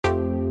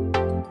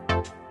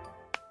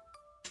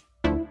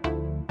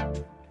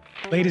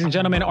Ladies and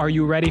gentlemen, are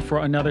you ready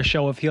for another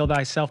show of Heal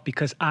Thyself?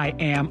 Because I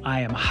am.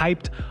 I am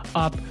hyped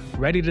up,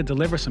 ready to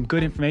deliver some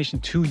good information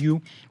to you,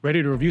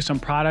 ready to review some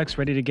products,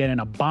 ready to get in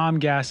a bomb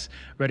guest,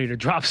 ready to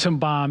drop some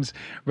bombs,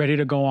 ready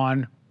to go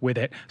on with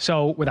it.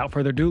 So without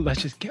further ado,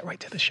 let's just get right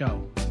to the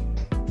show.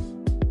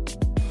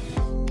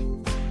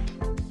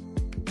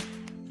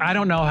 I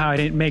don't know how I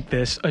didn't make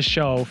this a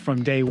show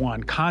from day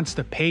one.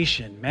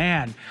 Constipation,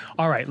 man.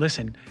 All right,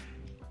 listen,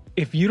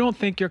 if you don't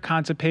think you're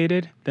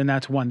constipated, then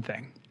that's one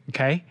thing,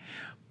 okay?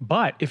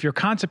 But if you're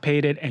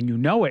constipated and you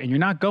know it and you're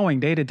not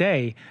going day to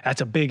day, that's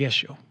a big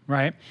issue,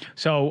 right?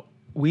 So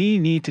we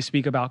need to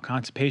speak about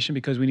constipation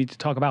because we need to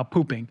talk about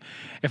pooping.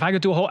 If I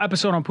could do a whole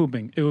episode on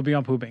pooping, it would be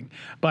on pooping.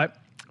 But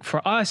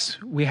for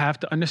us, we have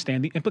to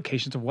understand the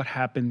implications of what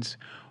happens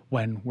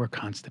when we're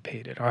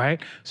constipated, all right?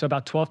 So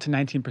about 12 to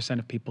 19%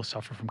 of people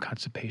suffer from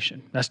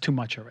constipation. That's too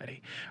much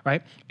already,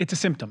 right? It's a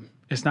symptom.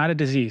 It's not a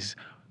disease.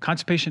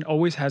 Constipation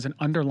always has an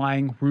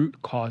underlying root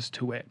cause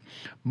to it.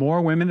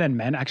 More women than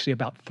men, actually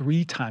about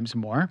 3 times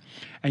more.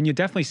 And you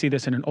definitely see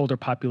this in an older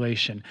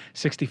population,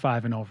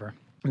 65 and over.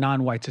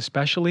 Non-whites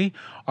especially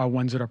are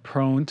ones that are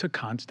prone to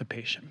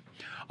constipation.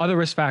 Other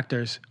risk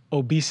factors,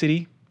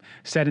 obesity,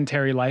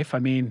 sedentary life. I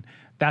mean,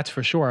 that's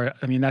for sure.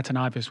 I mean, that's an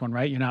obvious one,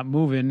 right? You're not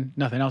moving,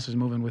 nothing else is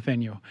moving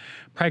within you.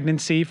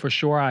 Pregnancy, for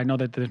sure. I know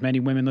that there's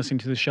many women listening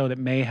to the show that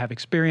may have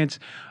experienced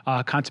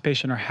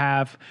constipation or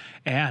have,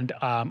 and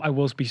I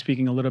will be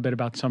speaking a little bit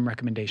about some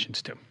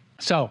recommendations too.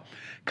 So,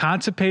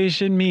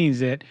 constipation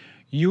means that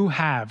you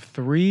have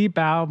 3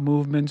 bowel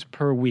movements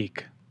per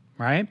week,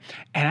 right?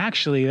 And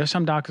actually, there's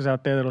some doctors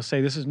out there that'll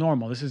say this is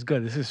normal, this is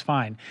good, this is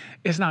fine.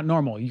 It's not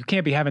normal. You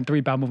can't be having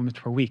 3 bowel movements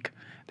per week.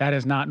 That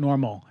is not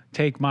normal.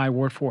 Take my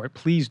word for it.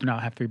 Please do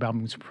not have 3 bowel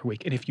movements per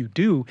week. And if you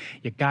do,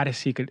 you got to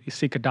seek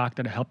a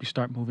doctor to help you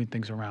start moving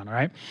things around, all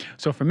right?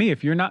 So for me,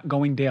 if you're not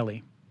going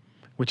daily,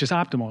 which is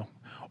optimal,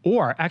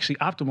 or actually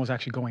optimal is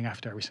actually going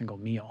after every single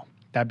meal,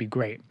 that'd be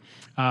great.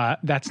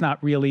 That's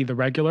not really the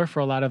regular for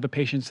a lot of the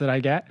patients that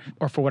I get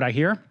or for what I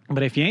hear.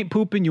 But if you ain't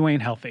pooping, you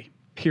ain't healthy,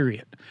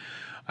 period.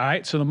 All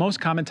right, so the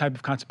most common type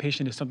of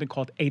constipation is something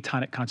called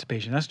atonic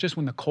constipation. That's just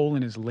when the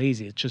colon is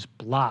lazy. It's just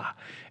blah.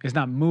 It's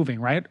not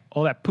moving, right?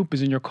 All that poop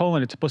is in your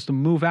colon. It's supposed to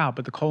move out,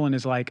 but the colon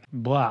is like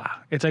blah.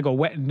 It's like a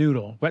wet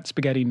noodle, wet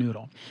spaghetti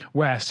noodle.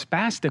 Whereas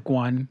spastic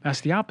one,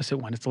 that's the opposite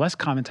one. It's a less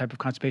common type of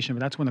constipation,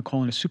 but that's when the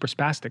colon is super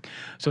spastic,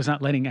 so it's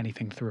not letting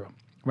anything through.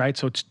 Right?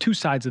 So it's 2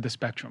 sides of the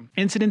spectrum.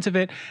 Incidence of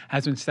it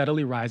has been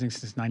steadily rising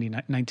since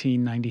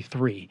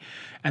 1993.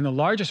 And the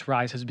largest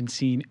rise has been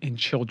seen in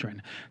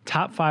children.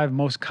 Top 5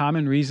 most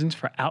common reasons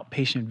for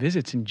outpatient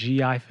visits in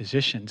GI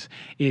physicians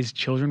is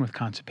children with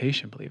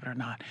constipation, believe it or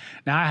not.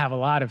 Now, I have a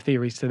lot of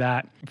theories to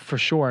that. For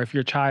sure, if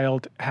your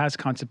child has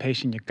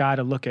constipation, you got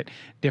to look at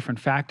different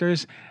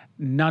factors.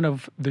 None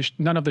of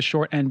the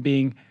short end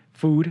being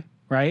food,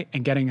 right?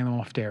 And getting them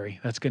off dairy.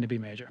 That's going to be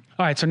major.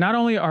 All right, so not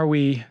only are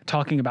we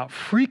talking about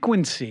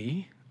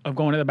frequency of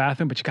going to the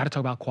bathroom, but you got to talk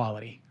about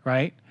quality,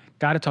 right?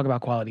 Got to talk about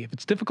quality. If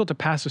it's difficult to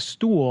pass a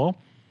stool,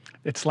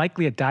 it's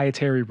likely a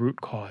dietary root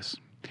cause.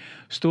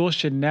 Stools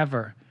should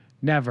never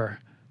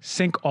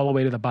sink all the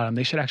way to the bottom.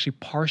 They should actually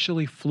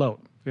partially float.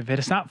 If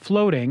it's not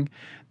floating,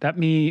 that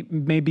may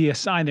be a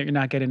sign that you're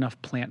not getting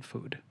enough plant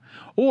food.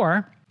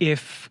 Or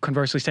if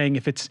conversely saying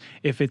if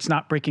it's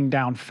not breaking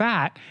down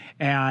fat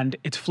and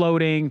it's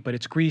floating, but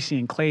it's greasy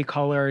and clay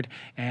colored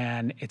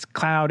and it's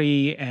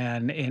cloudy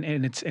and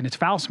it's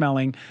foul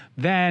smelling,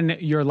 then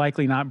you're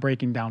likely not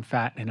breaking down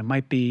fat and it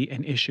might be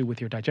an issue with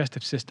your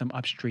digestive system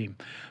upstream.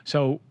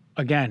 So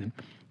again,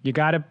 you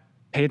got to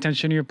pay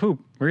attention to your poop,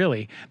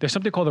 really. There's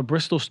something called a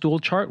Bristol stool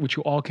chart, which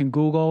you all can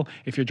Google.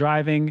 If you're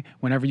driving,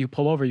 whenever you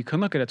pull over, you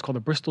can look at it. It's called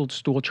a Bristol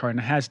stool chart, and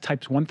it has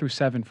types 1 through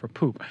 7 for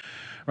poop,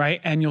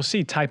 right? And you'll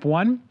see type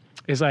 1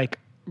 is like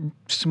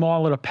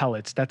small little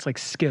pellets. That's like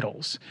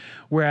Skittles.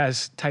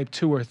 Whereas type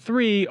 2 or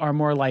 3 are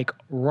more like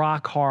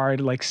rock hard,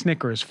 like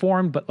Snickers,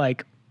 formed, but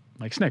like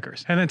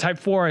Snickers. And then type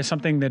 4 is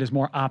something that is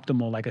more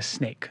optimal, like a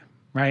snake.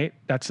 Right?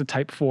 That's the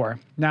type 4.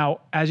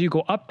 Now, as you go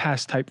up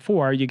past type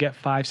 4, you get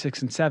 5,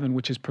 6, and 7,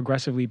 which is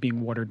progressively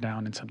being watered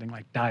down in something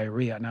like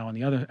diarrhea, now on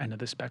the other end of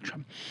the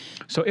spectrum.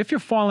 So if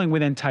you're falling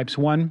within types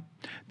 1,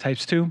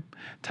 types 2,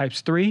 types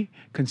 3,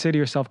 consider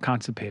yourself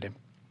constipated.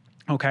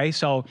 Okay,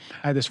 so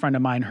I had this friend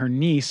of mine, her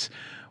niece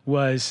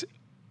was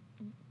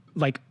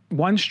like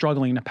 1,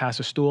 struggling to pass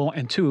a stool,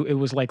 and 2, it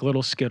was like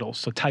little Skittles.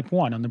 So type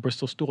 1 on the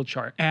Bristol stool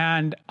chart.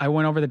 And I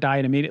went over the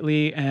diet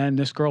immediately, and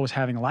this girl was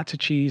having lots of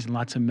cheese and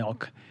lots of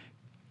milk.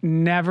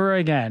 Never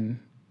again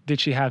did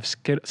she have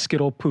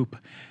Skittle poop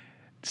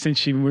since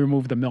she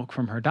removed the milk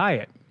from her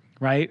diet,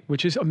 right?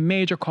 Which is a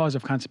major cause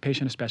of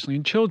constipation, especially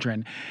in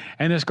children.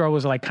 And this girl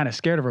was like kind of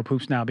scared of her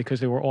poops now because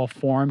they were all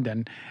formed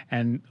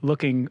and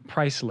looking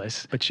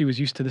priceless. But she was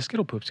used to the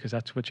Skittle poops because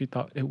that's what she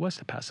thought it was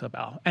to pass a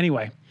bowel.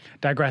 Anyway,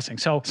 digressing.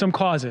 So some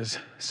causes,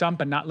 some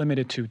but not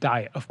limited to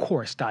diet. Of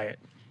course, diet.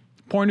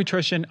 Poor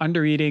nutrition,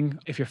 undereating.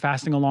 If you're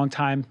fasting a long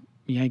time,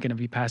 you ain't going to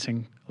be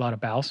passing a lot of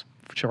bowels.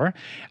 For sure.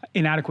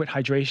 Inadequate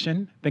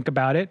hydration. Think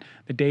about it.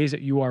 The days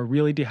that you are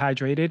really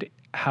dehydrated,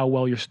 how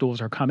well your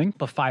stools are coming,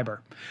 but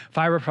fiber.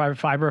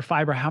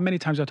 Fiber. How many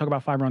times do I talk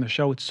about fiber on the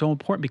show? It's so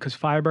important because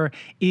fiber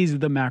is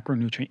the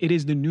macronutrient. It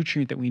is the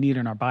nutrient that we need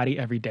in our body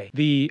every day.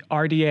 The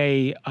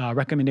RDA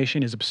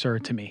recommendation is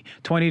absurd to me.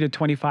 20 to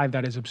 25,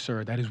 that is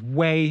absurd. That is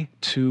way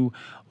too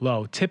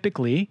low.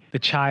 Typically, the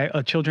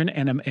children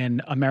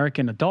and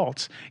American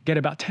adults get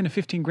about 10 to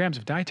 15 grams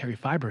of dietary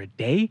fiber a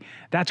day.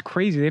 That's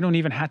crazy. They don't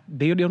even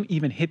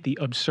hit the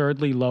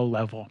absurdly low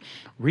level.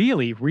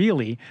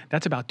 Really,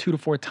 that's about 2 to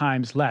 4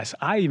 times less.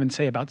 I even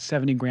say about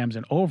 70 grams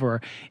and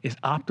over is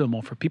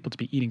optimal for people to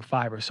be eating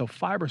fiber. So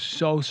fiber is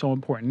so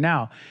important.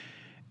 Now,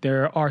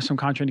 there are some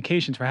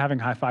contraindications for having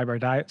a high fiber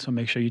diet, so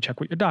make sure you check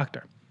with your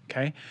doctor,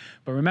 okay?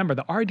 But remember,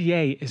 the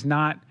RDA is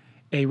not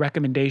a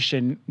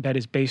recommendation that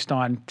is based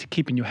on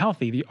keeping you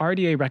healthy. The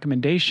RDA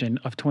recommendation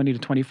of 20 to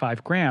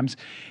 25 grams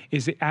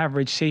is the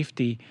average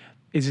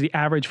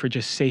for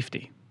just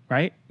safety,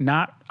 right?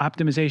 Not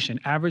optimization,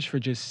 average for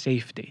just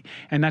safety.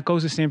 And that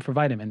goes the same for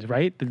vitamins,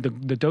 right?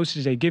 The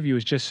dosage they give you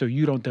is just so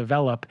you don't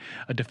develop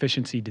a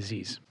deficiency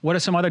disease. What are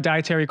some other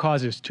dietary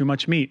causes? Too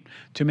much meat,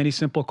 too many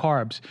simple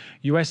carbs.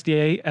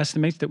 USDA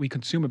estimates that we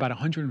consume about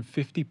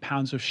 150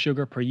 pounds of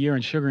sugar per year,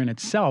 and sugar in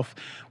itself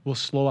will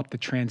slow up the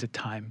transit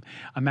time.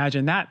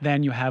 Imagine that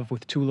then you have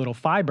with too little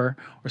fiber,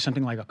 or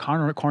something like a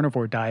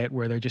carnivore diet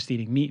where they're just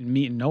eating meat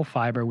and no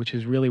fiber, which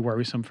is really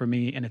worrisome for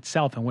me in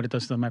itself and what it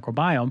does to the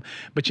microbiome.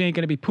 But you ain't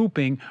gonna be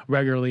pooping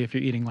regularly if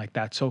you're eating like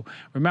that. So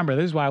remember,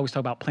 this is why I always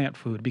talk about plant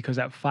food, because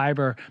that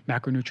fiber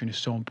macronutrient is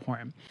so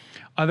important.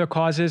 Other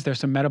causes, there's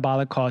some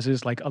metabolic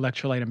causes like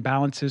electrolyte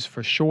imbalances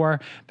for sure.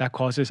 That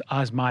causes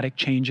osmotic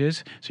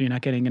changes. So you're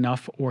not getting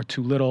enough or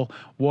too little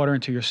water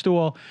into your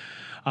stool.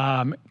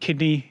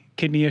 Kidney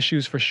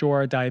issues for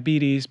sure,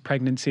 diabetes,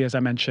 pregnancy, as I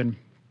mentioned.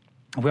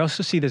 We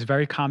also see this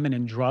very common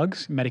in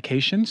drugs,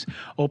 medications,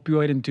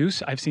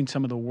 opioid-induced. I've seen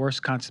some of the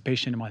worst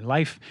constipation in my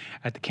life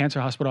at the cancer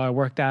hospital I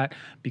worked at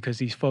because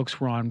these folks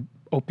were on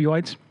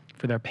opioids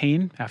for their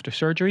pain after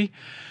surgery.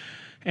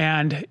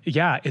 And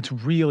yeah, it's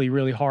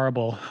really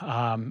horrible.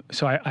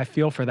 So I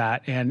feel for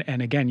that. And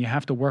again, you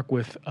have to work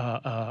with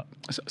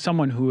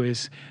someone who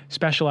is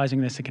specializing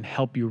in this that can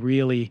help you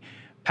really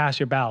pass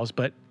your bowels.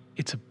 But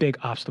it's a big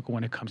obstacle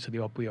when it comes to the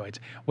opioids.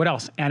 What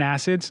else?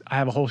 Antacids. I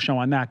have a whole show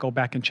on that. Go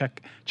back and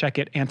check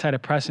it.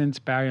 Antidepressants,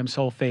 barium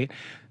sulfate,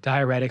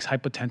 diuretics,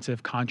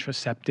 hypotensive,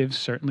 contraceptives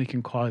certainly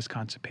can cause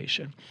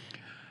constipation.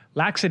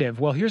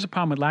 Laxative. Well, here's the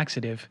problem with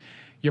laxative.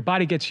 Your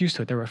body gets used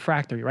to it. They're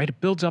refractory, right? It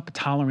builds up a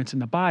tolerance in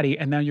the body,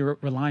 and now you're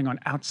relying on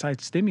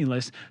outside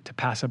stimulus to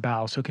pass a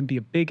bowel. So it can be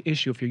a big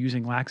issue if you're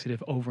using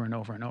laxative over and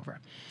over and over.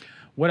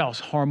 What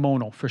else?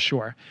 Hormonal, for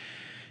sure.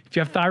 If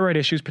you have thyroid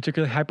issues,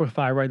 particularly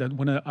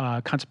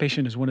hypothyroid,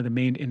 constipation is one of the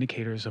main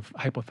indicators of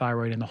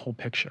hypothyroid in the whole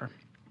picture.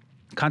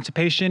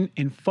 Constipation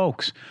in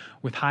folks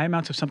with high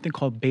amounts of something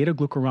called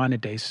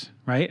beta-glucuronidase,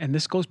 right? And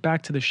this goes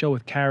back to the show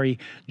with Carrie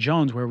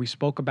Jones where we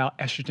spoke about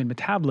estrogen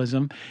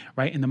metabolism,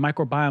 right? In the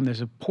microbiome,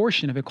 there's a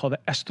portion of it called the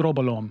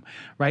estrobolome,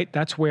 right?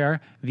 That's where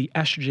the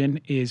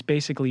estrogen is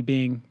basically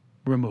being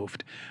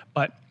removed.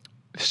 But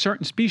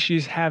certain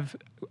species have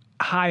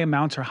high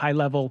amounts or high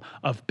level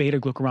of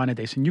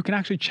beta-glucuronidase. And you can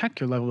actually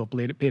check your level of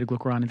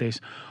beta-glucuronidase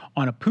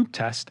on a poop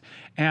test.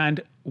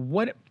 And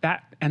what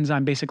that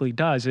enzyme basically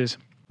does is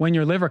when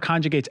your liver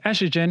conjugates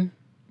estrogen,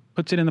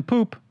 puts it in the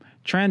poop,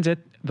 transit,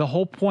 the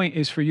whole point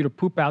is for you to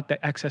poop out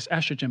the excess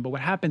estrogen. But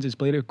what happens is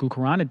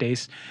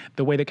beta-glucuronidase,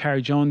 the way that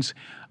Carrie Jones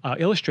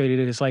illustrated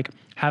it, is like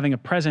having a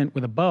present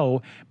with a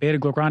bow.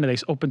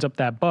 Beta-glucuronidase opens up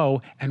that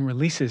bow and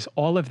releases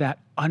all of that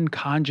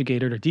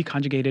unconjugated or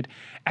deconjugated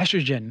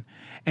estrogen.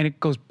 And it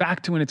goes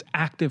back to in its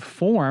active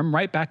form,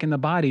 right back in the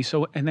body.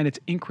 And then it's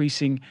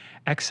increasing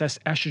excess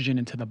estrogen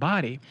into the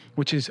body,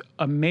 which is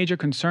a major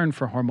concern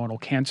for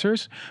hormonal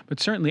cancers, but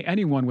certainly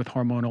anyone with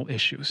hormonal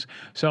issues.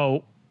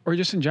 Or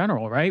just in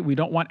general, right? We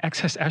don't want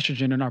excess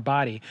estrogen in our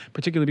body,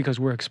 particularly because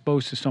we're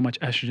exposed to so much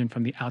estrogen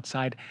from the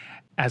outside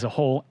as a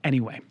whole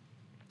anyway.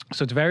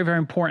 So it's very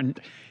important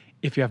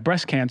if you have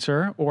breast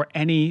cancer or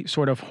any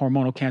sort of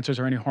hormonal cancers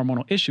or any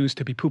hormonal issues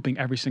to be pooping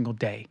every single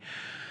day.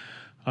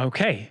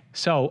 Okay,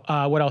 so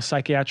what else?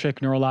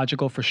 Psychiatric,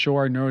 neurological for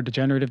sure,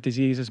 neurodegenerative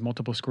diseases,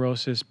 multiple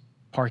sclerosis,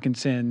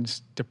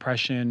 Parkinson's,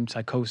 depression,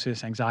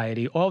 psychosis,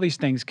 anxiety, all these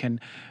things can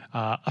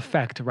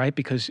affect, right?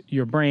 Because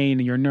your brain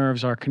and your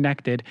nerves are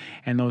connected,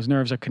 and those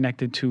nerves are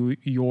connected to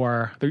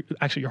your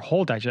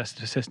whole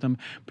digestive system,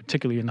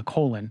 particularly in the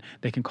colon.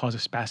 They can cause a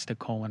spastic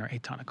colon or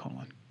atonic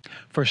colon.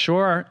 For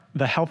sure,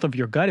 the health of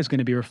your gut is going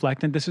to be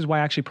reflected. This is why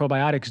actually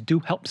probiotics do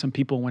help some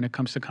people when it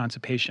comes to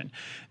constipation.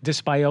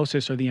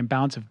 Dysbiosis, or the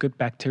imbalance of good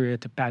bacteria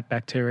to bad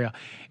bacteria,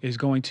 is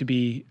going to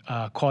be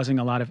causing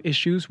a lot of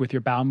issues with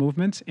your bowel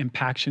movements,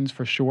 impactions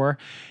for sure,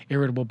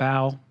 irritable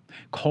bowel,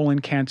 colon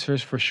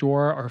cancers for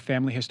sure, or a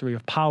family history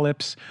of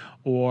polyps,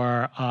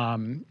 or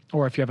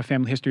if you have a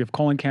family history of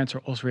colon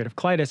cancer, ulcerative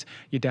colitis,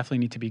 you definitely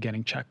need to be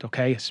getting checked,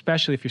 okay?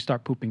 Especially if you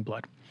start pooping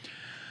blood.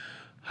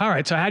 All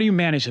right, so how do you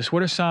manage this?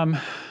 What are some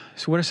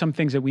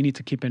things that we need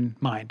to keep in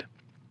mind?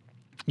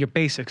 Your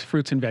basics,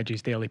 fruits and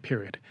veggies daily,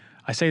 period.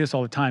 I say this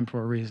all the time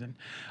for a reason.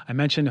 I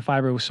mentioned the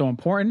fiber was so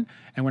important,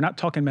 and we're not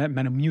talking about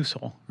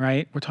Metamucil,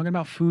 right? We're talking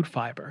about food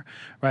fiber,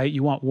 right?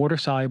 You want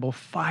water-soluble,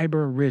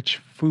 fiber-rich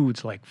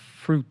foods like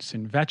fruits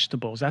and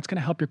vegetables. That's going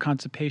to help your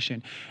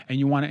constipation, and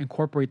you want to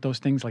incorporate those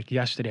things like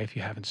yesterday if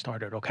you haven't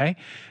started, okay?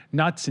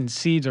 Nuts and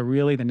seeds are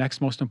really the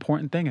next most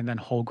important thing, and then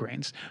whole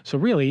grains. So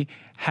really,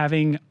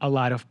 having a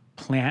lot of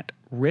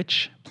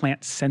plant-rich,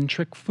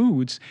 plant-centric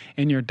foods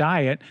in your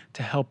diet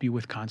to help you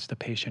with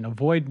constipation.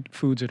 Avoid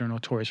foods that are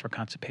notorious for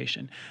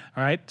constipation.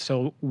 All right,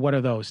 so what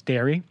are those?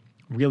 Dairy,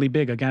 really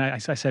big. Again, I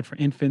said for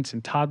infants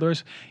and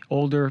toddlers,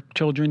 older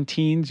children,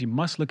 teens, you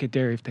must look at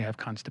dairy if they have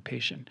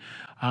constipation.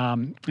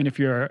 And if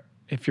your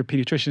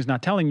pediatrician is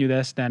not telling you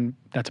this, then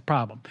that's a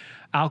problem.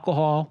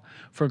 Alcohol,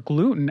 for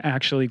gluten,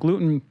 actually,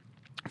 gluten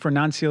for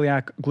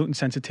non-celiac gluten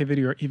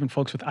sensitivity or even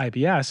folks with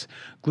IBS,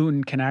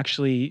 gluten can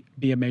actually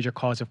be a major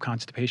cause of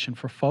constipation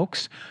for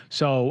folks.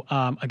 So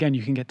again,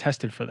 you can get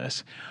tested for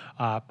this.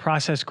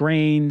 Processed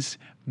grains,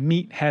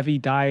 meat-heavy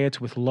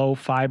diets with low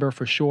fiber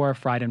for sure,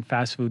 fried and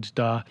fast foods,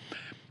 duh.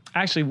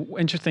 Actually,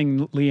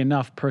 interestingly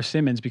enough,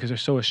 persimmons, because they're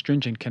so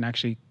astringent, can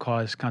actually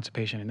cause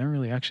constipation. And they're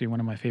really actually one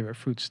of my favorite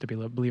fruits, to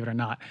believe it or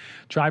not.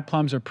 Dried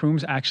plums or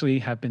prunes actually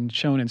have been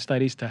shown in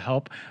studies to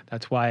help.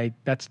 That's why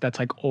that's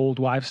like old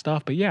wives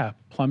stuff. But yeah,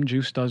 plum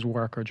juice does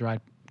work, or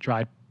dried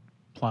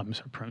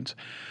plums or prunes.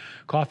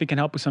 Coffee can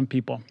help with some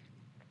people.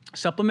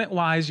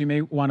 Supplement-wise, you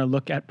may want to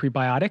look at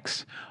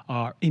prebiotics.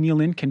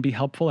 Inulin can be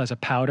helpful as a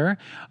powder,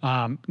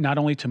 not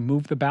only to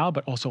move the bowel,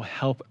 but also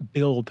help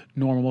build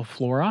normal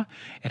flora.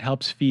 It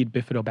helps feed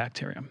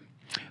bifidobacterium.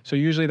 So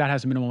usually that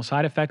has minimal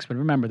side effects, but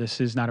remember, this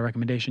is not a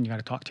recommendation. You got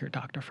to talk to your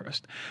doctor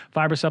first.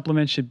 Fiber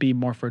supplements should be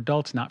more for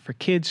adults, not for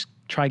kids.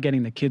 Try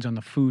getting the kids on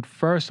the food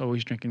first,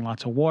 always drinking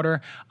lots of water.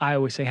 I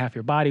always say half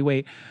your body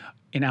weight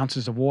in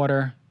ounces of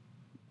water.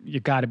 You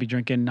got to be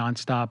drinking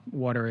nonstop.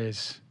 Water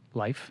is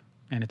life,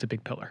 and it's a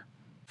big pillar.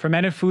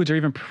 Fermented foods or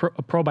even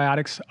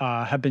probiotics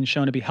have been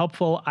shown to be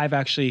helpful. I've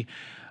actually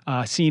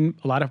seen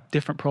a lot of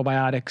different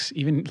probiotics,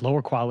 even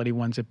lower quality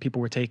ones that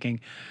people were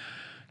taking,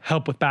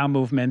 help with bowel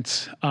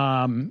movements.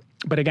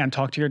 But again,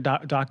 talk to your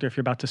doctor if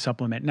you're about to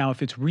supplement. Now,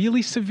 if it's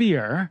really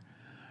severe,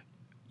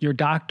 your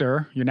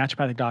doctor, your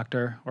naturopathic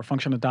doctor or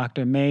functional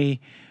doctor may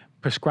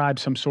prescribe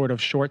some sort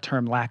of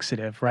short-term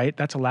laxative, right?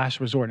 That's a last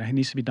resort, and it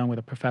needs to be done with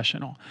a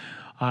professional.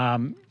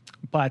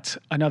 But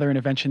another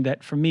intervention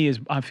that for me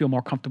I feel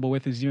more comfortable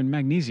with is even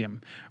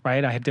magnesium,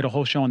 right? I did a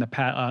whole show in the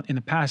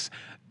past.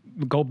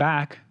 Go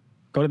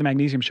to the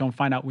magnesium show and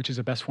find out which is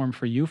the best form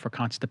for you for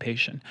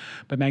constipation.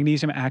 But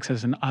magnesium acts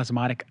as an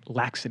osmotic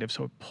laxative,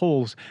 so it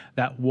pulls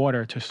that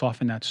water to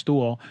soften that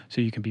stool so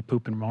you can be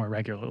pooping more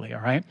regularly, all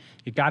right?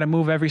 You got to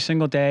move every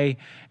single day,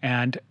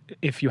 and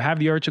if you have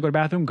the urge to go to the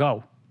bathroom,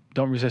 go.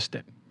 Don't resist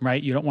it,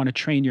 right? You don't want to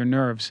train your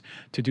nerves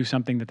to do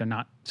something that they're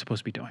not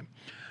supposed to be doing.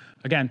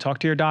 Again, talk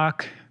to your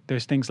doc.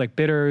 There's things like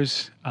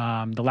bitters,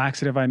 the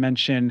laxative I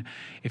mentioned.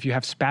 If you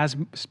have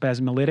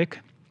spasmolytic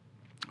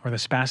or the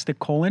spastic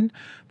colon,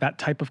 that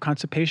type of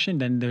constipation,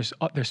 then there's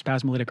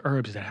spasmolytic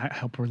herbs that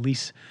help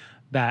release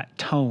that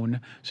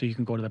tone so you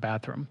can go to the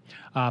bathroom.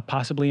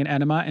 Possibly an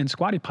enema, and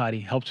squatty potty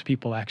helps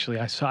people actually.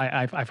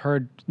 I've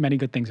heard many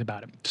good things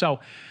about it. So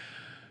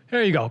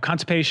there you go,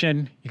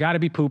 constipation, you gotta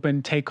be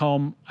pooping, take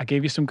home. I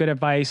gave you some good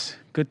advice,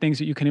 good things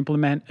that you can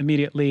implement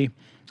immediately.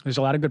 There's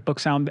a lot of good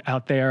books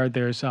out there.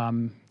 There's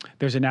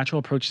a Natural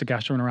Approach to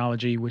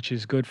Gastroenterology, which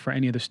is good for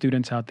any of the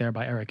students out there,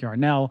 by Eric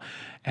Yarnell.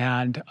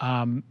 And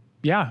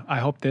yeah, I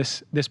hope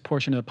this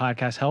portion of the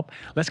podcast helped.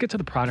 Let's get to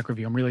the product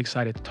review. I'm really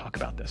excited to talk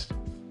about this.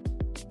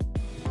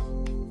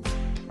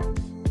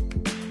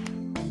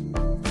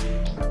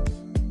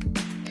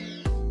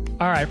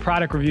 All right,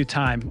 product review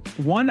time.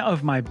 One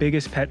of my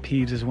biggest pet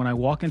peeves is when I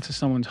walk into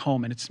someone's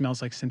home and it smells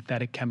like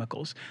synthetic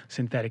chemicals,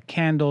 synthetic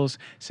candles,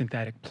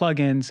 synthetic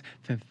plugins,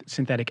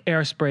 synthetic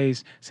air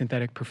sprays,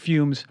 synthetic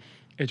perfumes.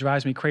 It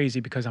drives me crazy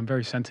because I'm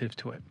very sensitive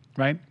to it,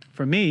 right?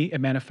 For me,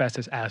 it manifests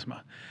as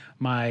asthma.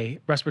 My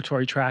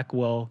respiratory tract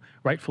will,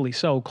 rightfully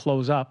so,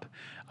 close up,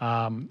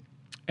 and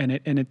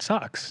it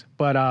sucks.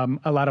 But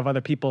a lot of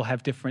other people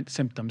have different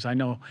symptoms. I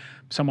know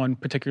someone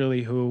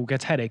particularly who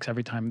gets headaches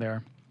every time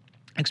they're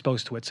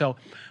exposed to it. So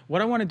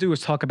what I want to do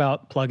is talk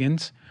about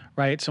plugins,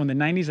 right? So in the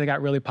 90s, they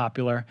got really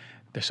popular.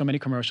 There's so many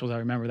commercials, I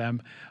remember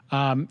them.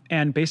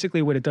 And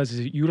basically what it does is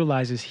it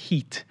utilizes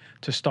heat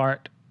to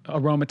start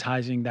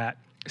aromatizing that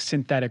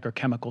synthetic or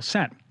chemical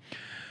scent,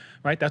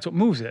 right? That's what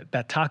moves it.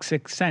 That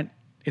toxic scent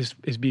is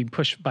being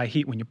pushed by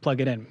heat when you plug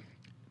it in.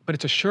 But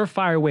it's a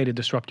surefire way to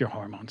disrupt your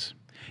hormones.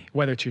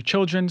 Whether it's your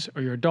children's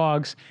or your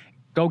dog's,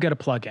 go get a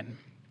plug-in.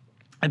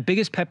 The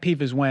biggest pet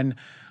peeve is when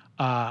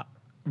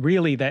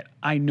really that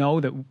I know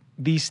that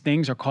these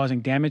things are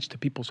causing damage to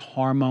people's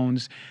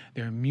hormones,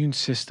 their immune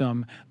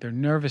system, their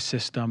nervous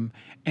system,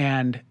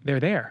 and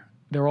they're there.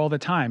 They're all the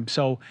time.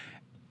 So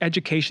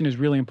education is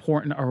really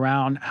important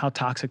around how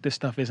toxic this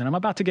stuff is, and I'm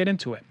about to get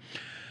into it.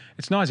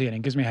 It's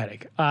nauseating, gives me a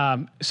headache.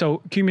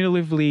 So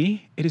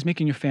cumulatively, it is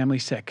making your family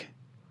sick.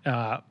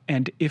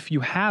 And if you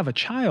have a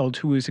child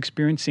who is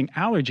experiencing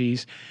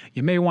allergies,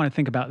 you may want to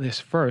think about this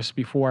first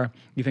before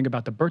you think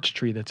about the birch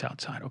tree that's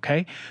outside,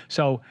 okay?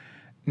 So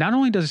not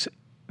only does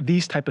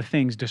these type of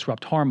things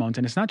disrupt hormones,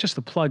 and it's not just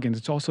the plugins,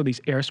 it's also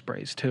these air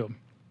sprays too.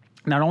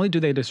 Not only do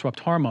they disrupt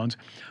hormones,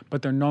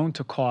 but they're known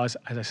to cause,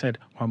 as I said,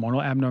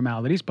 hormonal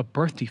abnormalities, but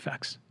birth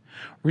defects,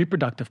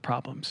 reproductive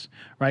problems,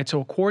 right?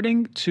 So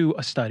according to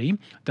a study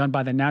done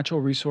by the Natural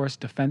Resource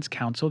Defense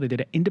Council, they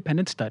did an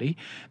independent study.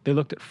 They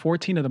looked at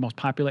 14 of the most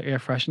popular air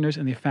fresheners,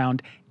 and they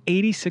found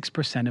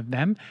 86% of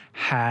them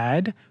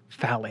had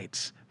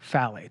phthalates.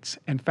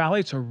 And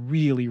phthalates are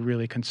really,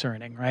 really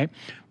concerning, right?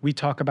 We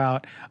talk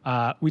about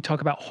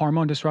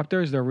hormone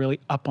disruptors. They're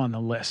really up on the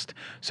list.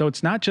 So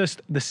it's not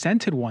just the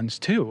scented ones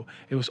too.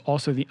 It was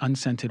also the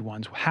unscented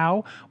ones.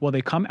 How? Well,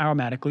 they come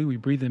aromatically. We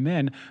breathe them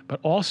in,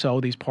 but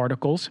also these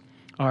particles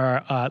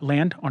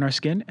land on our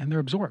skin and they're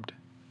absorbed.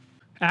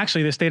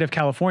 Actually, the state of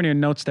California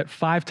notes that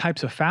 5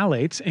 types of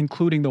phthalates,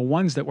 including the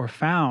ones that were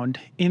found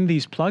in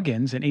these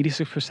plugins, and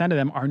 86% of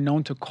them are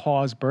known to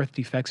cause birth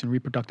defects and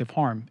reproductive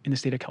harm in the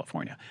state of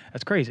California.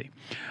 That's crazy.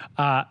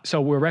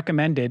 So we're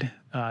recommended,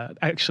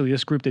 actually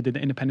this group that did the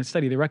independent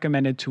study, they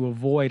recommended to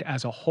avoid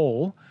as a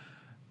whole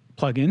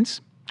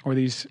plugins or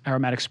these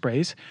aromatic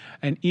sprays,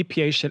 and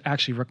EPA should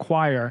actually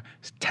require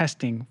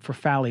testing for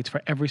phthalates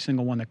for every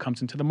single one that comes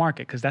into the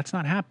market, because that's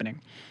not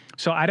happening.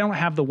 So I don't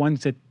have the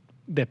ones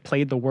that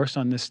played the worst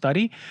on this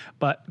study,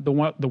 but the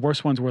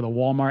worst ones were the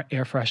Walmart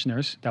air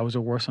fresheners. That was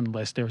the worst on the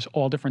list. There's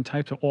all different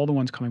types of all the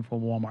ones coming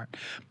from Walmart.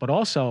 But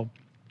also,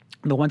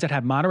 the ones that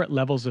had moderate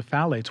levels of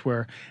phthalates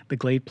were the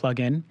Glade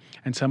plug-in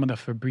and some of the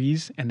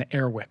Febreze and the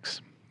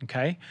Airwicks.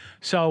 Okay,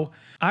 so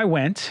I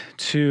went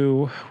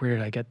to, where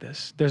did I get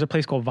this? There's a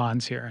place called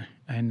Vons here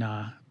in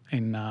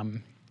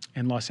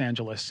Los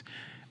Angeles.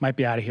 Might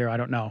be out of here, I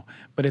don't know.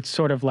 But it's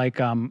sort of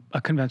like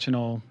a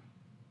conventional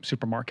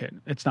supermarket.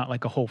 It's not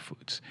like a Whole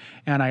Foods.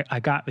 And I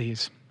got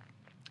these,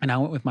 and I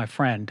went with my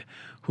friend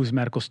who's a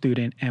medical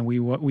student, and we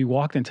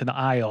walked into the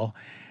aisle,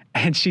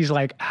 and she's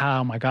like,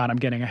 oh my God, I'm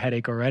getting a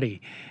headache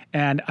already.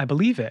 And I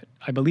believe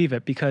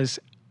it because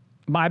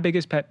my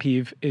biggest pet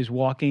peeve is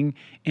walking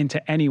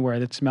into anywhere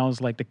that smells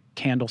like the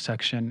candle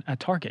section at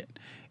Target.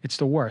 It's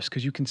the worst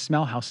because you can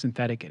smell how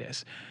synthetic it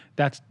is.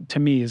 That's, to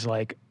me, is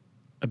like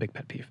a big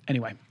pet peeve.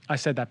 Anyway, I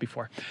said that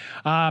before.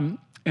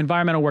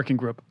 Environmental Working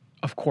Group,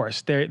 of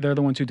course, they're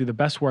the ones who do the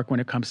best work when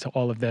it comes to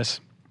all of this.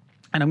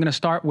 And I'm going to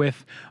start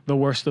with the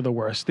worst of the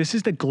worst. This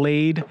is the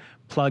Glade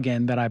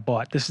plugin that I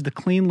bought. This is the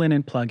Clean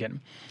Linen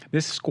plugin.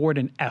 This scored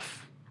an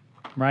F,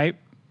 right?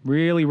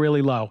 Really,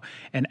 really low,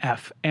 an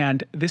F.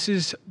 And this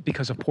is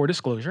because of poor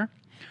disclosure,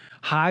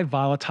 high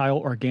volatile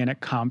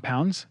organic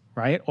compounds,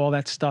 right? All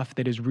that stuff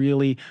that is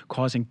really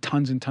causing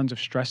tons and tons of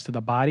stress to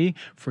the body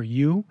for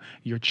you,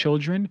 your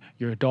children,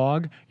 your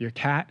dog, your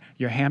cat,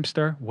 your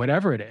hamster,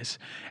 whatever it is.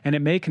 And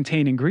it may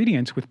contain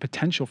ingredients with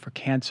potential for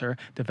cancer,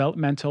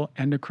 developmental,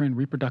 endocrine,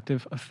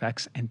 reproductive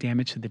effects, and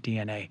damage to the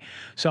DNA.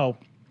 So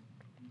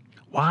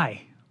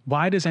why?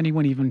 Why does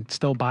anyone even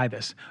still buy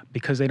this?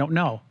 Because they don't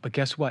know. But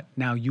guess what?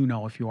 Now you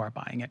know if you are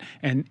buying it.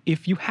 And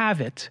if you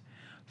have it,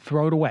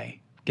 throw it away.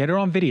 Get it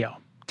on video.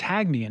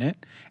 Tag me in it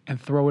and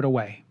throw it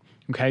away.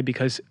 Okay?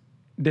 Because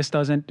this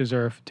doesn't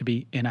deserve to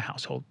be in a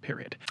household,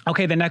 period.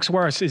 Okay, the next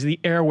worst is the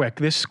Airwick.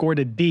 This scored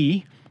a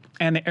D.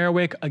 And the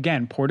Airwick,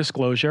 again, poor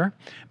disclosure,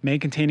 may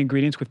contain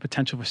ingredients with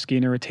potential for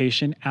skin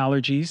irritation,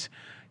 allergies,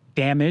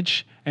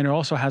 damage, and it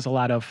also has a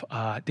lot of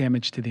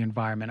damage to the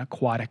environment,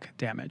 aquatic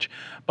damage.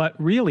 But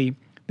really,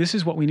 this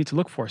is what we need to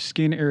look for: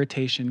 skin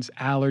irritations,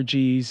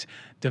 allergies,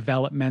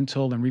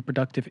 developmental and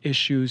reproductive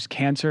issues,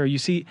 cancer. You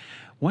see,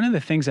 one of the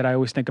things that I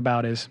always think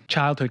about is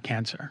childhood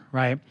cancer,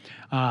 right?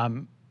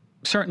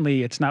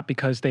 Certainly, it's not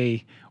because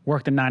they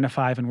worked a 9 to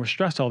 5 and were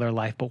stressed all their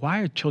life, but why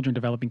are children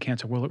developing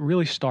cancer? Well, it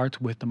really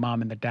starts with the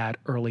mom and the dad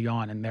early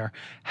on in their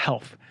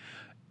health.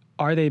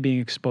 Are they being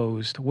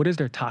exposed? What is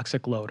their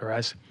toxic load? Or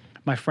as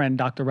my friend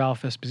Dr.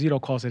 Ralph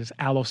Esposito calls it, is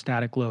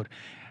allostatic load.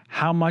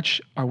 How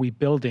much are we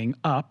building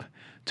up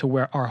to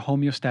where our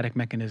homeostatic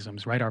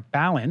mechanisms, right? Our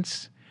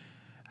balance,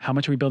 how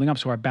much are we building up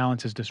so our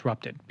balance is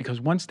disrupted? Because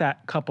once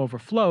that cup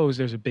overflows,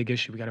 there's a big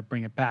issue. We got to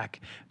bring it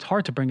back. It's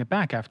hard to bring it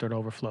back after it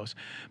overflows.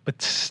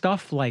 But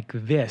stuff like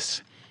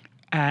this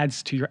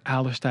adds to your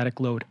allostatic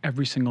load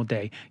every single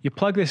day. You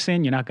plug this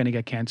in, you're not going to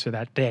get cancer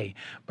that day.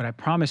 But I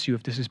promise you,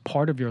 if this is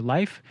part of your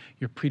life,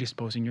 you're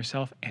predisposing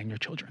yourself and your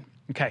children.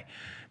 Okay,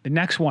 the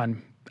next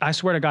one, I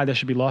swear to God, there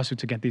should be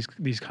lawsuits against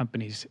these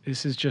companies.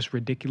 This is just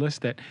ridiculous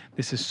that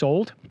this is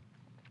sold,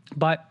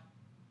 but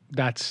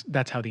that's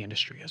how the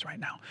industry is right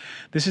now.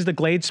 This is the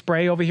Glade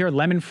spray over here,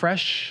 Lemon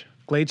Fresh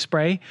Glade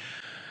spray.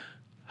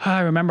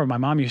 I remember my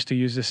mom used to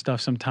use this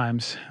stuff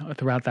sometimes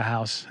throughout the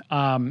house.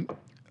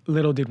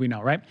 Little did we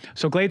know, right?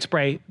 So Glade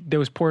spray, there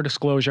was poor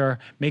disclosure,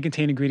 may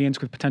contain ingredients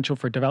with potential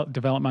for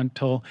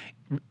developmental,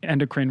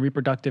 endocrine,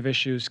 reproductive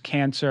issues,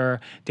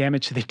 cancer,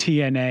 damage to the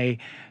DNA.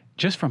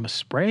 Just from a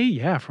spray?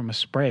 Yeah, from a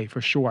spray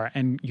for sure.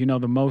 And you know,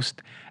 the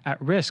most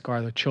at risk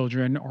are the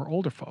children or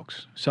older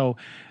folks. So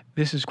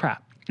this is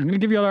crap. I'm going to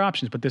give you other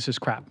options, but this is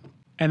crap.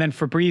 And then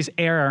Febreze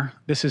Air,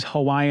 this is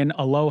Hawaiian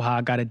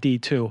Aloha, got a D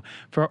too,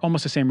 for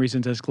almost the same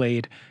reasons as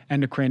Glade: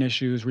 endocrine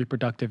issues,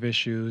 reproductive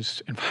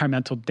issues,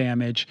 environmental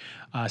damage,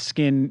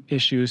 skin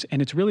issues.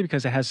 And it's really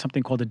because it has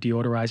something called a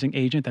deodorizing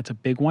agent. That's a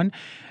big one.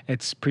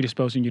 It's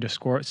predisposing you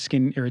to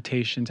skin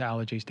irritations,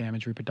 allergies,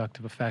 damage,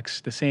 reproductive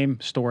effects. The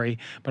same story,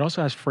 but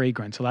also has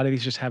fragrance. A lot of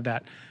these just have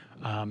that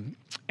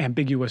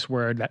ambiguous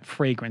word, that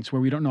fragrance,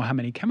 where we don't know how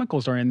many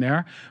chemicals are in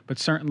there, but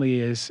certainly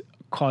is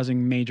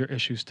causing major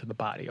issues to the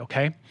body,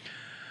 okay?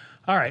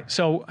 All right,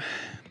 so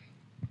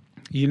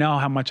you know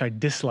how much I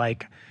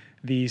dislike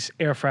these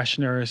air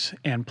fresheners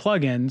and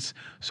plugins.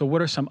 So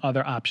what are some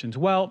other options?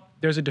 Well,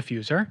 there's a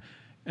diffuser,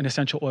 an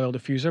essential oil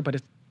diffuser, but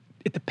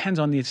it depends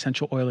on the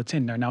essential oil it's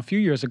in there. Now, a few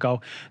years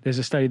ago, there's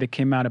a study that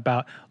came out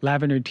about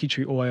lavender and tea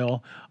tree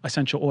oil,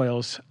 essential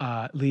oils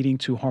leading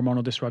to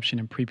hormonal disruption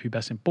in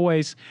prepubescent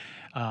boys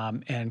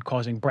and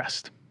causing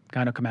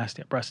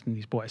gynecomastia, breast in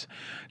these boys.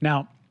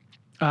 Now,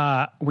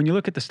 when you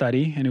look at the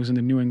study, and it was in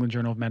the New England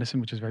Journal of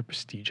Medicine, which is very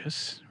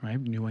prestigious, right?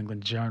 New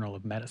England Journal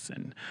of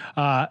Medicine.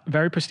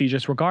 Very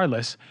prestigious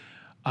regardless.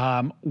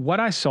 What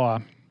I saw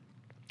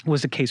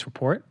was a case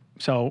report,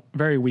 so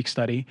very weak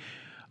study.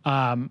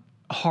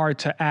 Hard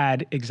to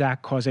add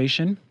exact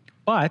causation,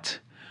 but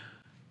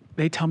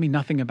they tell me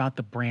nothing about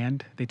the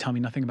brand. They tell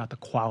me nothing about the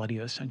quality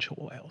of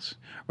essential oils,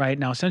 right?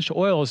 Now, essential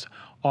oils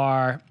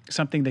are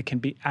something that can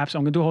be I'm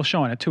going to do a whole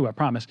show on it too, I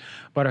promise,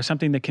 but are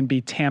something that can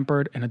be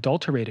tampered and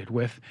adulterated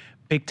with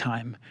big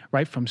time,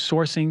 right? From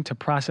sourcing to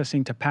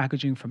processing to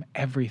packaging, from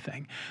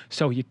everything.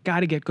 So you got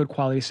to get good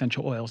quality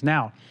essential oils.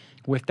 Now,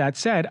 with that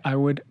said, I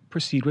would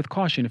proceed with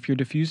caution. If you're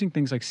diffusing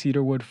things like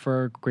cedarwood,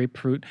 fir,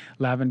 grapefruit,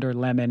 lavender,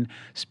 lemon,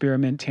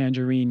 spearmint,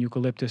 tangerine,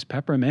 eucalyptus,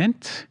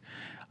 peppermint,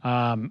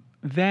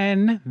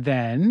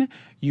 then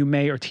you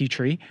may, or tea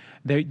tree,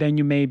 then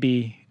you may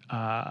be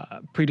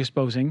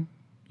predisposing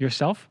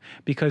yourself,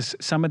 because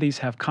some of these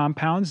have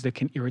compounds that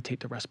can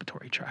irritate the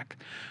respiratory tract,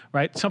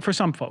 right? So for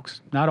some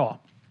folks, not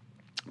all.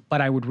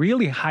 But I would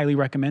really highly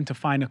recommend to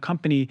find a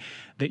company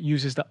that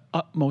uses the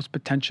utmost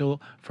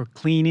potential for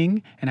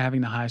cleaning and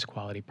having the highest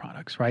quality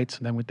products, right?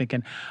 So then we're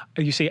thinking,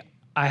 you see,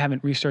 I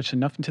haven't researched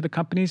enough into the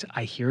companies.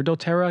 I hear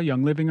doTERRA,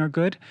 Young Living are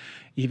good.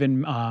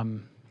 Even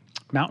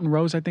Mountain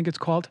Rose, I think it's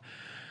called.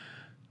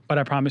 But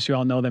I promise you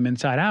I'll know them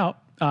inside out.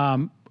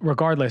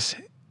 Regardless,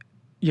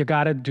 you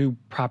got to do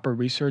proper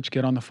research,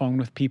 get on the phone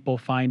with people,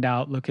 find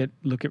out, look at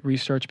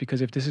research,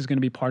 because if this is going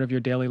to be part of your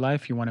daily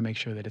life, you want to make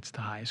sure that it's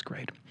the highest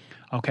grade.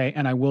 Okay,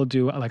 and I will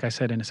do, like I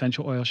said, an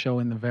essential oil show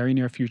in the very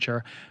near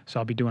future, so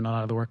I'll be doing a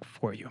lot of the work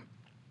for you.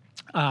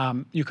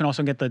 You can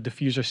also get the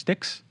diffuser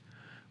sticks,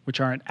 which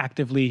aren't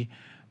actively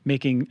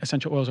making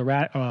essential oils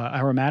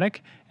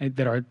aromatic,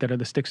 that are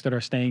the sticks that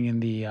are staying in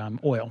the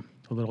oil,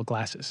 the little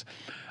glasses.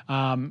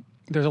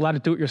 There's a lot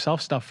of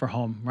do-it-yourself stuff for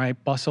home, right?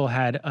 Bustle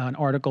had an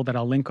article that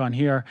I'll link on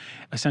here,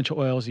 essential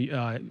oils,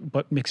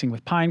 but mixing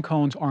with pine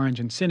cones, orange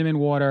and cinnamon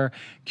water,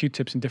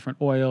 Q-tips and different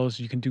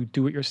oils. You can do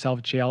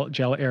do-it-yourself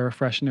gel air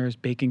fresheners,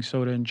 baking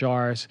soda in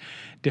jars,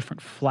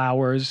 different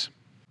flowers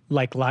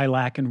like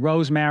lilac and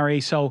rosemary.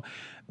 So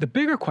the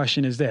bigger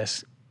question is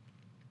this: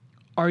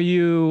 are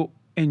you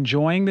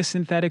enjoying the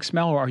synthetic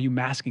smell, or are you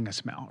masking a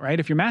smell, right?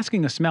 If you're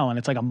masking a smell and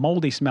it's like a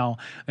moldy smell,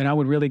 then I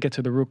would really get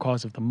to the root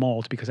cause of the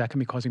mold, because that can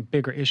be causing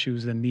bigger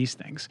issues than these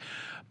things.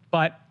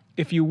 But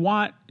if you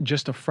want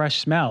just a fresh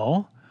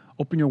smell,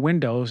 open your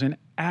windows and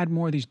add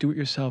more of these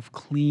do-it-yourself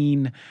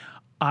clean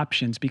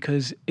options,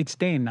 because it's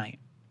day and night.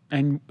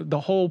 And the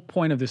whole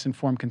point of this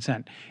informed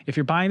consent, if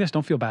you're buying this,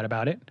 don't feel bad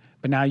about it,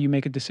 but now you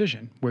make a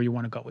decision where you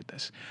want to go with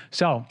this.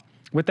 So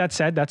with that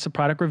said, that's the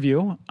product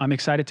review. I'm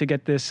excited to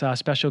get this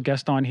special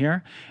guest on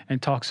here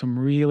and talk some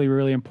really,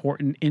 really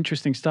important,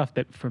 interesting stuff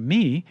that, for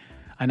me,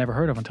 I never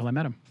heard of until I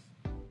met him.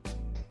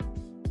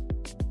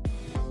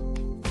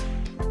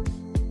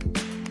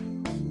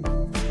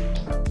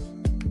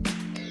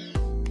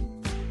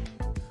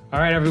 All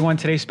right, everyone,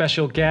 today's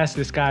special guest,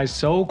 this guy's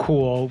so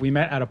cool. We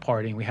met at a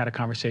party and we had a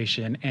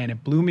conversation and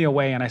it blew me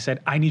away. And I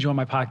said, I need you on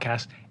my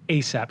podcast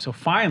ASAP. So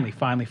finally,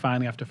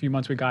 after a few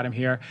months, we got him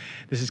here.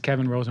 This is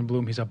Kevin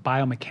Rosenblum. He's a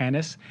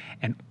biomechanist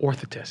and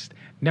orthotist.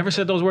 Never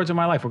said those words in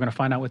my life. We're going to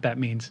find out what that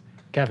means.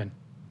 Kevin.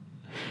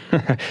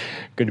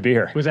 Good to be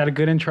here. Was that a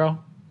good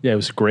intro? Yeah, it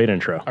was a great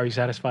intro. Are you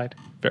satisfied?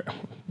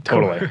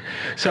 Totally.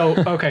 So,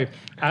 okay,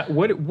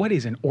 what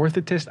is an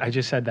orthotist? I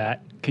just said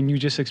that. Can you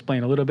just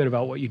explain a little bit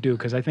about what you do?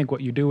 Because I think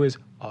what you do is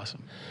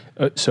awesome.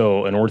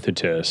 So an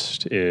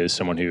orthotist is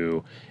someone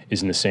who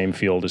is in the same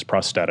field as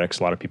prosthetics.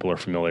 A lot of people are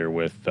familiar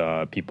with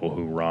people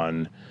who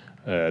run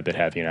that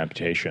have an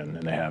amputation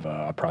and they have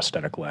a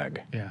prosthetic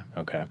leg. Yeah.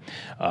 Okay.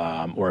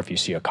 Or if you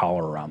see a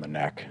collar around the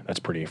neck, that's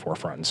pretty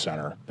forefront and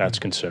center. That's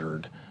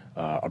considered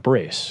a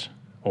brace.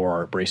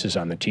 Or braces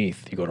on the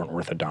teeth, you go to an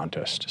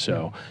orthodontist.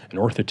 So an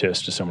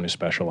orthotist is someone who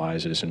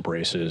specializes in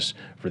braces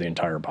for the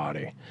entire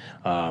body.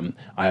 I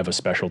have a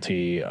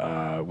specialty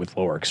with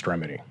lower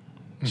extremity.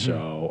 Mm-hmm.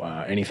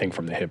 So anything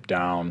from the hip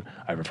down,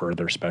 I have a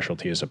further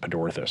specialty as a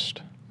podorthist.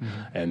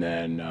 Mm-hmm. And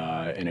then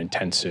an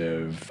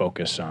intensive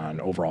focus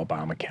on overall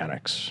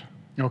biomechanics.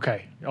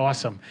 Okay,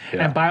 awesome.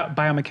 Yeah. And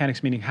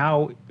biomechanics meaning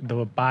how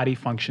the body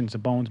functions, the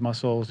bones,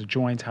 muscles, the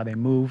joints, how they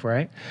move,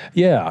 right?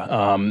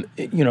 Yeah,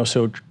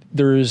 so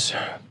there's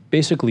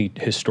basically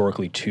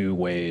historically two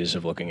ways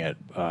of looking at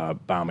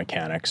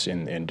biomechanics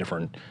in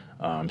different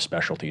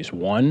specialties.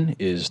 One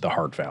is the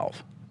heart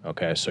valve.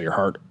 Okay, so your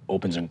heart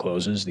opens and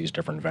closes these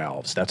different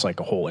valves. That's like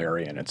a whole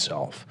area in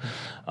itself.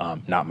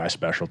 Not my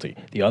specialty.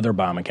 The other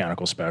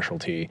biomechanical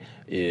specialty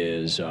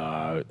is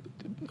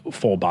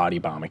full body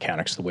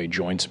biomechanics, the way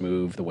joints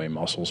move, the way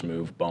muscles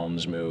move,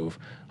 bones move,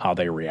 how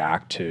they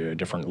react to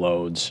different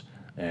loads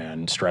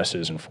and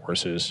stresses and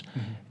forces.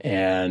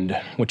 And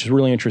which is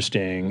really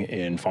interesting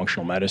in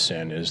functional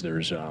medicine is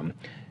there's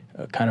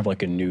kind of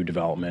like a new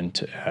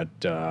development at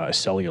a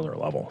cellular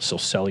level. So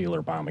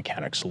cellular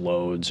biomechanics,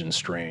 loads and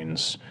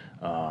strains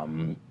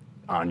on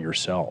your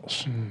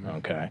cells,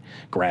 okay?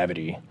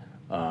 Gravity,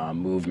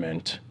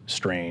 movement,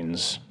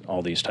 strains,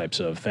 all these types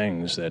of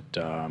things that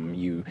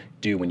you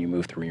do when you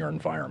move through your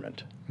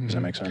environment. Does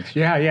that make sense?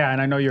 Yeah, yeah,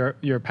 and I know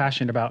you're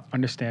passionate about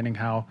understanding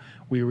how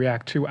we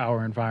react to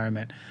our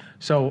environment.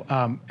 So,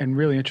 and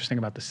really interesting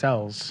about the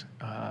cells,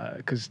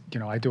 because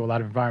I do a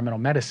lot of environmental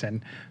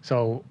medicine,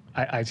 so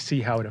I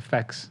see how it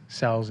affects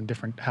cells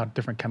and how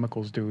different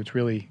chemicals do. It's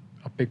really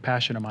a big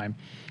passion of mine.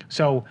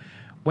 So,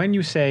 when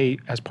you say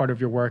as part of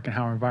your work and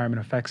how our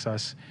environment affects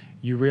us,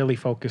 you really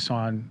focus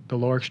on the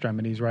lower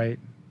extremities, right?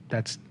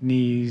 That's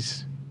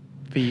knees,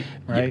 feet,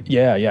 right?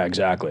 Yeah,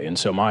 exactly. And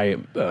so my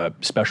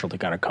specialty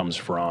kind of comes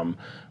from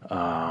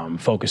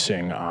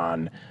focusing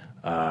on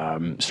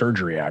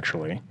surgery,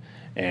 actually,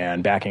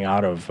 and backing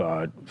out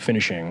of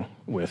finishing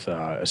with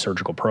a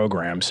surgical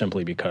program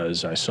simply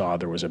because I saw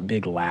there was a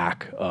big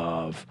lack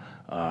of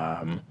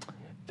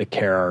the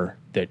care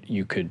that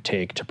you could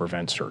take to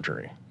prevent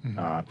surgery.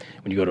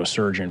 When you go to a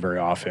surgeon, very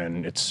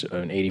often it's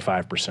an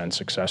 85%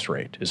 success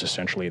rate is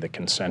essentially the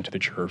consent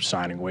that you're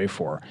signing away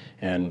for.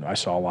 And I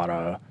saw a lot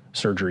of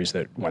surgeries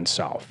that went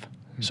south,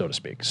 so to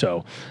speak.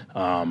 So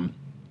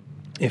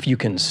if you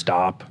can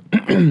stop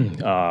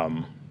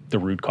the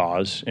root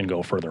cause and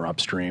go further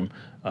upstream,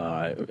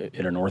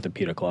 at an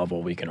orthopedic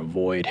level, we can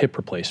avoid hip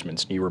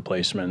replacements, knee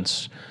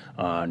replacements,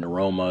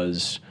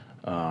 neuromas,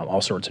 all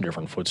sorts of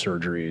different foot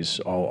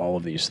surgeries, all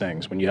of these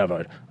things. When you have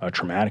a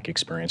traumatic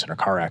experience in a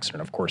car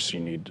accident, of course, you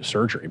need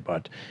surgery.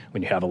 But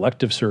when you have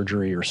elective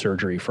surgery or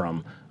surgery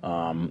from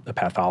a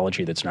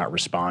pathology that's not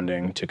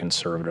responding to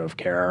conservative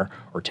care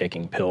or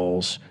taking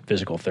pills,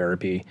 physical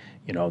therapy,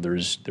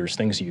 there's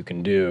things that you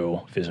can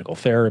do, physical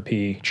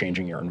therapy,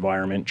 changing your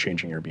environment,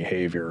 changing your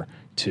behavior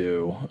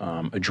to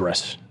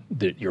address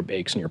your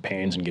aches and your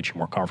pains and get you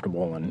more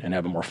comfortable and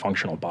have a more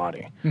functional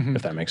body,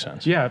 if that makes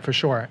sense. Yeah, for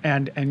sure.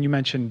 And you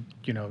mentioned,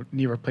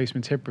 knee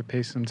replacements, hip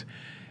replacements.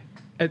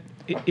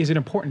 Is it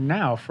important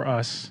now for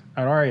us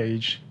at our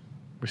age,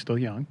 we're still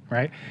young,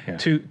 right, Yeah.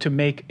 to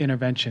make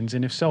interventions?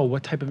 And if so,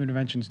 what type of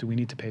interventions do we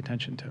need to pay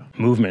attention to?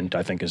 Movement,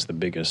 I think, is the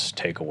biggest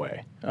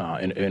takeaway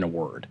in a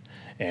word.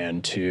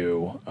 And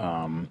to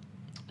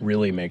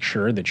really make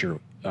sure that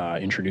you're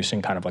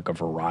introducing kind of like a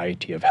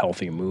variety of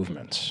healthy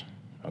movements.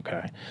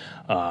 Okay.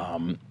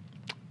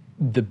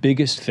 The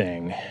biggest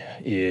thing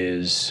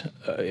is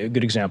a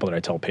good example that I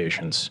tell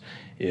patients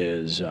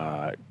is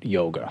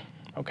yoga.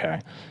 Okay.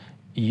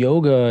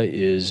 Yoga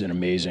is an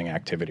amazing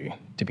activity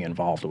to be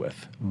involved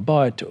with,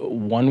 but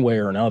one way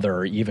or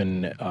another,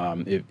 even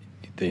if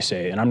they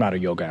say, and I'm not a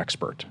yoga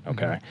expert,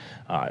 okay,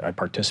 I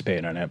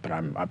participate in it, but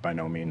I'm by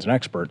no means an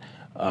expert.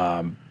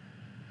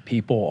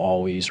 People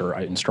always, or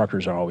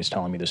instructors are always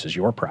telling me, this is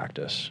your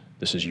practice.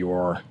 This is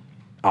your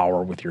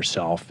hour with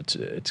yourself.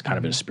 It's kind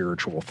of a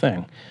spiritual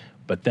thing.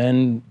 But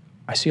then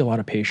I see a lot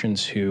of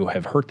patients who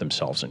have hurt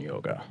themselves in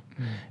yoga.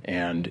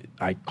 And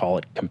I call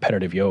it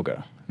competitive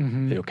yoga,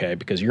 okay?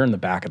 Because you're in the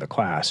back of the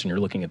class and you're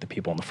looking at the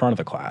people in the front of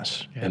the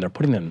class, and they're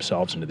putting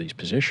themselves into these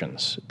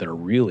positions that are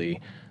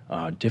really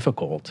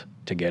difficult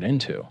to get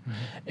into.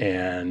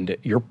 And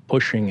you're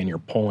pushing and you're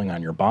pulling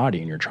on your body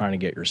and you're trying to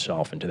get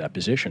yourself into that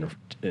position.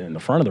 In the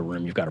front of the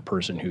room, you've got a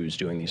person who's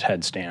doing these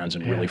headstands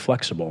and really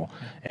flexible.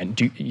 And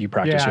do you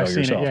practice yoga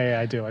yourself? Yeah,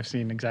 I do. I've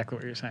seen exactly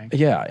what you're saying.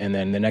 Yeah, and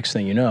then the next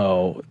thing you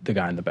know, the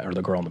guy in the or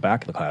the girl in the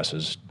back of the class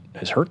has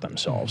hurt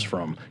themselves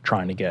from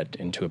trying to get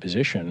into a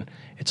position.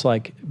 It's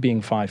like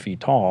being 5 feet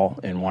tall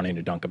and wanting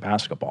to dunk a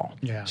basketball.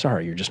 Yeah.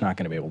 Sorry, you're just not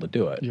going to be able to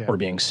do it. Yeah. Or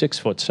being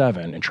 6'7"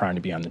 and trying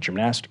to be on the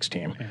gymnastics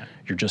team. Yeah.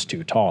 You're just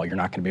too tall. You're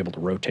not going to be able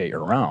to rotate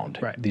around.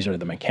 Right. These are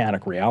the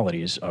mechanic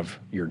realities of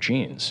your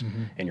genes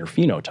and your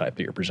phenotype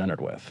that you're presented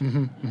with,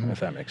 if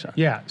that makes sense.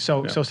 Yeah.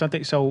 So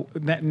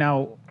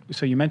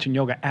you mentioned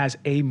yoga as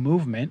a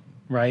movement,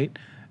 right?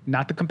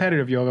 Not the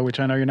competitive yoga, which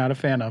I know you're not a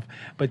fan of,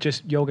 but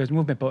just yoga as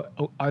movement. But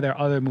are there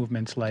other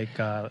movements like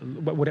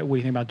what do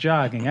you think about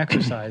jogging,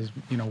 exercise,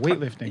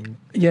 weightlifting?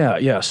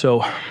 Yeah.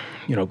 So,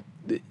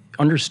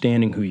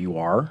 understanding who you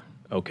are,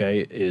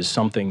 okay, is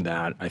something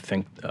that I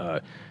think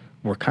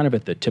we're kind of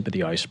at the tip of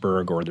the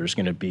iceberg, or there's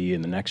going to be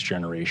in the next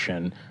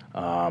generation.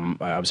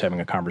 I was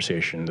having a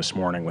conversation this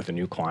morning with a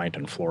new client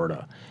in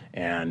Florida,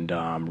 and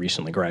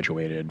recently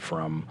graduated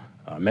from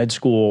med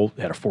school,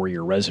 had a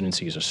 4-year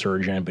residency as a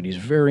surgeon, but he's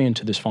very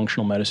into this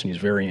functional medicine.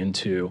 He's very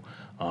into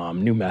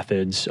new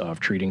methods of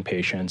treating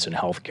patients and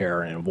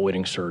healthcare and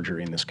avoiding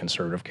surgery and this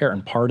conservative care.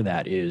 And part of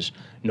that is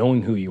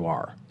knowing who you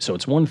are. So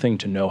it's one thing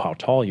to know how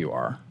tall you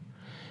are,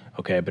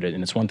 okay,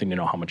 and it's one thing to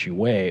know how much you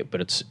weigh,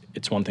 but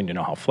it's one thing to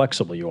know how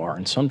flexible you are.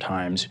 And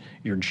sometimes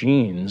your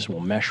genes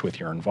will mesh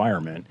with your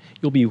environment.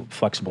 You'll be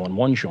flexible in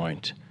one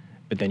joint,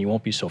 but then you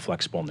won't be so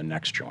flexible in the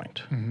next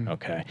joint,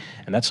 okay?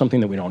 And that's something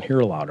that we don't hear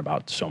a lot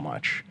about so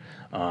much.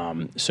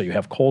 So you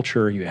have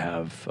culture, you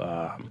have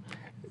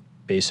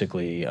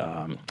basically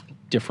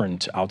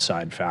different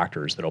outside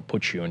factors that'll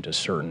put you into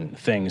certain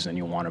things, and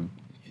you'll want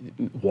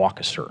to walk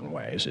a certain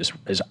way,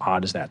 as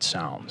odd as that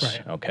sounds,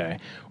 right. Okay?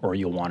 Or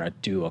you'll want to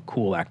do a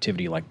cool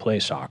activity like play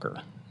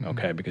soccer,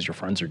 okay, because your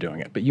friends are doing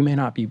it. But you may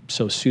not be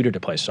so suited to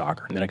play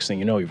soccer. And the next thing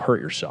you know, you've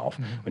hurt yourself.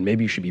 When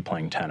maybe you should be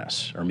playing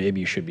tennis, or maybe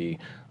you should be,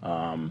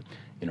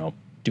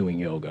 doing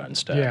yoga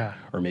instead. Yeah.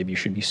 Or maybe you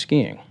should be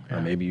skiing,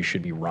 or maybe you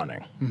should be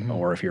running.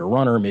 Or if you're a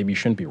runner, maybe you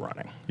shouldn't be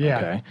running,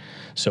 okay?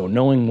 So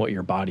knowing what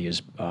your body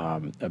is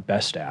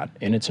best at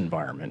in its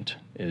environment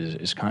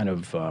is kind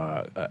of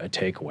a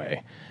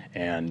takeaway.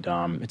 And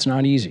it's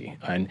not easy.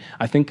 And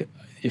I think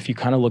if you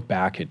kind of look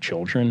back at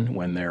children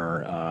when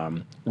they're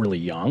really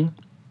young,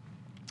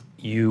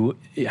 you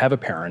have a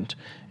parent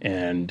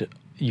and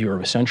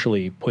you're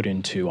essentially put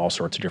into all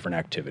sorts of different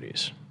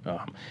activities.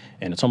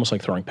 And it's almost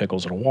like throwing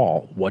pickles at a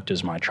wall. What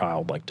does my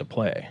child like to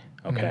play?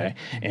 Okay.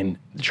 And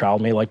the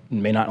child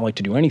may not like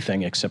to do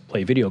anything except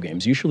play video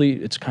games. Usually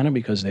it's kind of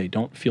because they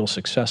don't feel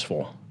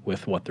successful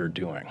with what they're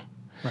doing.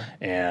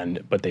 Right.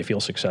 But they feel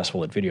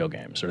successful at video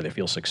games, or they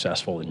feel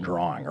successful in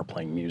drawing or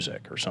playing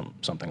music or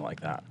something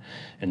like that.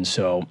 And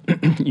so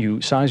you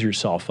size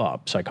yourself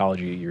up.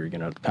 Psychology, you're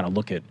going to kind of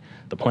look at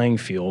the playing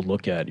field,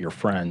 look at your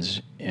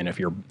friends, and if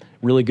you're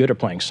really good at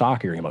playing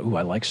soccer, you're going to be like, ooh,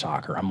 I like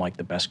soccer. I'm like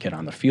the best kid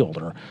on the field.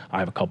 Or I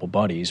have a couple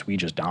buddies, we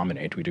just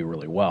dominate, we do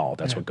really well.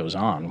 That's what goes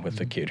on with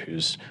the kid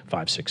who's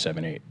 5, 6,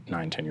 7, 8,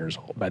 9, 10 years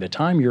old. By the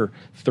time you're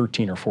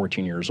 13 or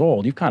 14 years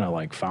old, you've kind of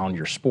like found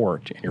your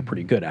sport and you're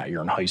pretty good at it.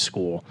 You're in high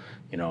school,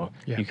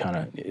 you kind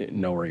of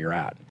know where you're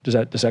at. Does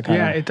that kind of?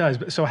 Yeah, it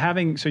does. So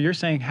you're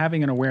saying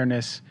having an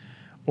awareness,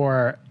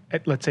 or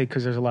let's say,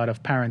 because there's a lot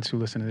of parents who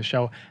listen to the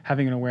show,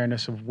 having an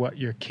awareness of what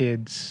your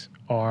kids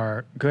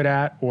are good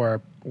at,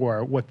 or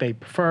what they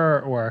prefer,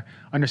 or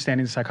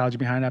understanding the psychology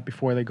behind that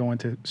before they go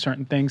into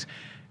certain things,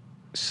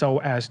 so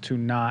as to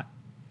not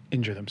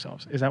injure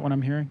themselves. Is that what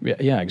I'm hearing?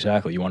 Yeah,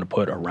 exactly. You want to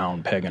put a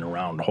round peg in a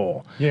round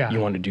hole. Yeah. You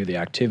want to do the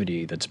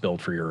activity that's built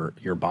for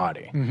your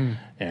body.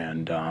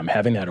 And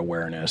having that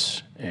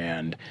awareness,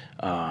 and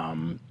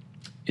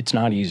it's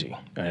not easy.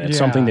 And it's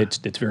something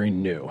that's very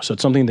new. So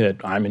it's something that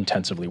I'm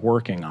intensively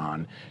working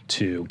on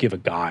to give a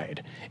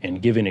guide and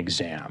give an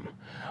exam.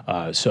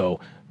 So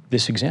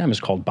this exam is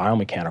called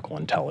biomechanical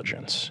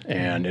intelligence,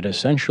 and it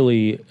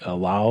essentially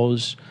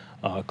allows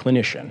a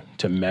clinician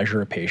to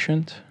measure a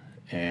patient,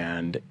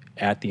 and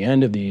at the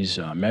end of these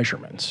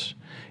measurements,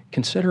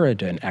 consider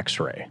it an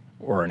X-ray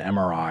or an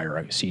MRI or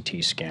a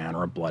CT scan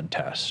or a blood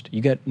test.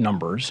 You get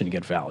numbers and you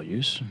get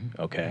values,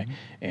 okay?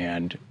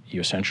 And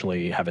you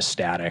essentially have a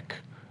static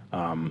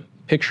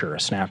picture, a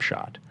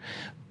snapshot.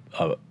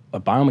 A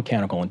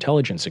biomechanical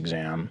intelligence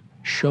exam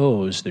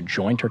shows the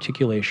joint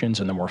articulations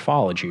and the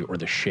morphology, or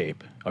the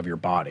shape of your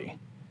body,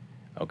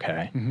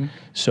 okay?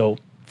 So,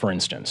 for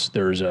instance,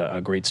 there's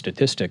a great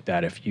statistic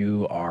that if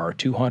you are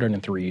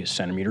 203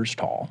 centimeters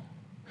tall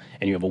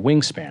and you have a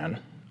wingspan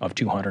of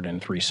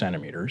 203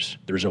 centimeters,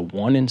 there's a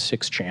 1 in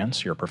 6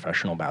 chance you're a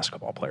professional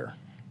basketball player.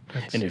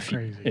 That's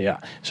crazy. Yeah.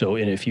 So,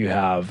 and if you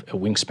have a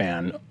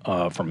wingspan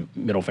from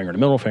middle finger to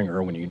middle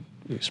finger when you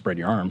spread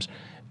your arms,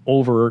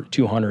 over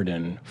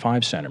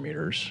 205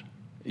 centimeters,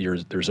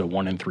 there's a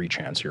 1 in 3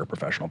 chance you're a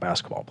professional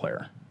basketball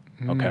player.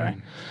 Okay,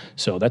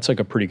 so that's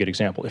like a pretty good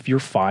example. If you're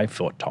 5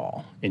 foot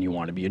tall and you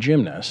want to be a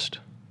gymnast,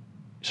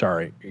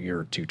 sorry,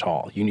 you're too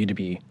tall. You need to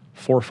be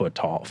 4 foot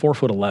tall,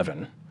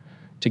 4'11",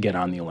 to get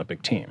on the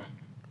Olympic team.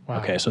 Wow.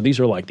 Okay, so these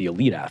are like the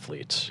elite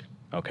athletes.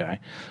 Okay,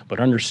 but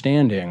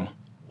understanding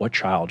what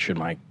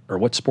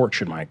sport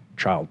should my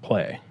child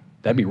play,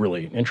 that'd be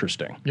really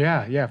interesting.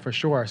 Yeah, for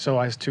sure. So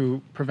as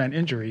to prevent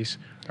injuries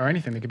or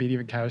anything that could be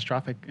even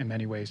catastrophic in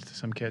many ways to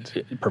some kids.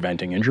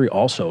 Preventing injury,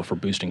 also for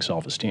boosting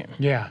self-esteem.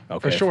 Yeah,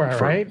 okay, for sure,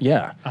 right?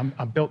 Yeah. I'm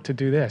built to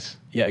do this.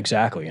 Yeah,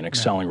 exactly, and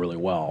excelling really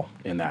well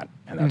in that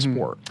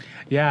sport.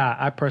 Yeah,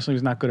 I personally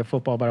was not good at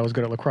football, but I was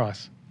good at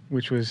lacrosse,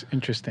 which was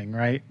interesting,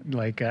 right?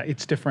 Like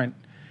it's different.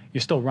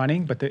 You're still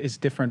running, but it's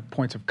different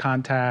points of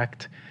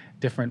contact,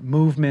 different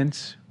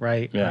movements,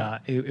 right? Yeah.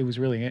 It was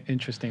really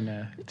interesting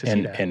to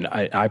see that. And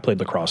I played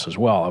lacrosse as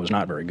well. I was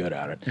not very good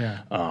at it.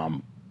 Yeah.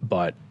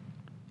 But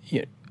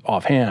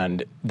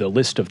offhand, the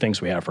list of things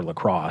we have for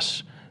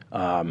lacrosse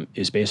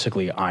is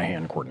basically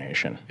eye-hand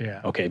coordination. Yeah.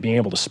 Okay, being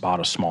able to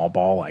spot a small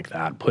ball like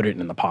that, put it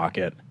in the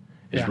pocket,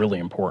 is really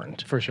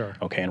important. For sure.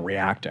 Okay, and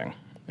reacting.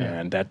 Yeah.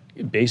 And that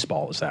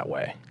baseball is that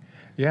way.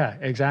 Yeah,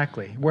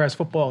 exactly. Whereas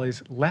football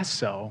is less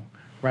so,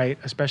 right?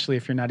 Especially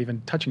if you're not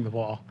even touching the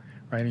ball,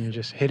 right? And you're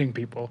just hitting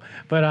people.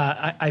 But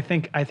I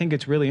think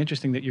it's really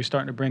interesting that you're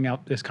starting to bring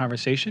out this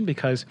conversation,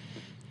 because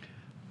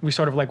we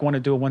sort of like want to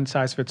do a one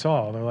size fits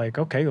all. They're like,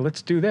 okay,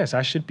 let's do this.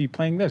 I should be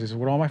playing this. This is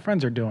what all my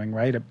friends are doing,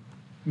 right? It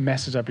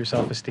messes up your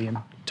self-esteem.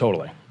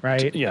 Totally.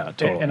 Right? Yeah,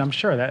 totally. And I'm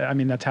sure that, I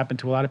mean, that's happened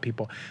to a lot of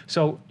people.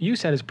 So you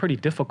said it's pretty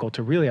difficult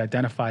to really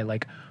identify,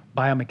 like,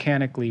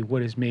 biomechanically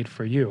what is made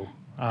for you.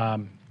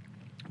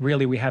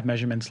 Really, we have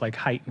measurements like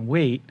height and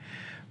weight,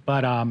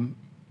 but and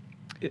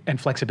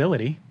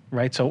flexibility,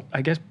 right? So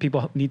I guess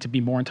people need to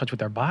be more in touch with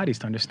their bodies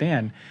to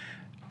understand,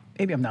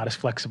 maybe I'm not as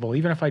flexible.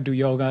 Even if I do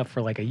yoga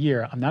for like a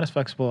year, I'm not as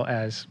flexible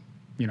as,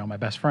 my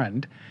best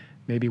friend.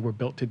 Maybe we're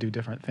built to do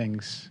different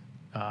things,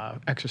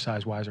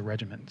 exercise-wise or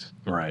regimens.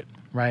 Right.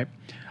 Right.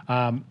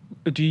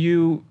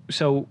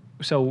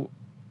 So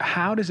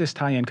how does this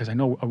tie in? Because I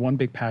know one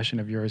big passion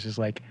of yours is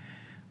like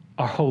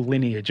our whole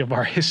lineage of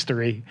our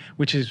history,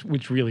 which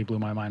really blew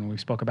my mind when we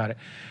spoke about it.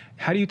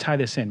 How do you tie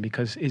this in?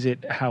 Because is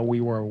it how we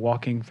were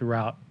walking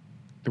throughout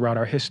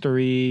our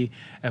history,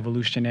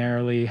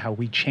 evolutionarily, how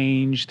we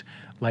changed?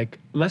 Like,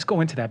 let's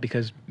go into that,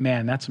 because,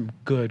 man, that's some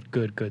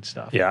good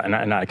stuff. Yeah,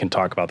 and I can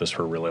talk about this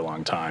for a really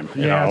long time.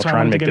 That's why I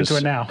wanted to get into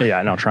it now. Yeah,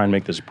 and I'll try and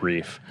make this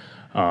brief.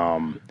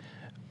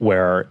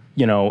 Where,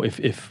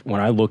 if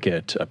when I look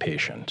at a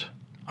patient,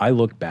 I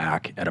look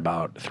back at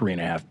about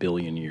 3.5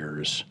 billion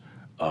years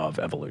of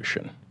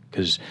evolution,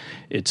 because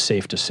it's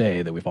safe to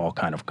say that we've all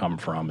kind of come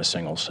from a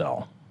single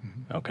cell,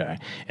 okay?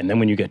 And then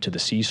when you get to the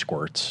sea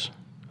squirts,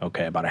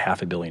 okay, about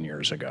 500 million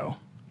years ago,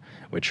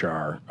 which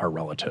are our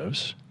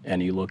relatives,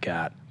 and you look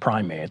at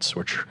primates,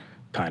 which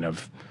kind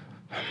of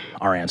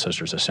our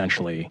ancestors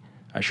essentially,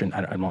 you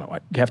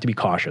have to be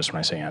cautious when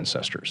I say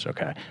ancestors,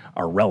 okay?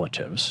 Our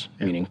relatives,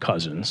 meaning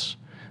cousins,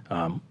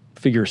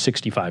 figure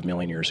 65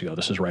 million years ago.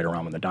 This is right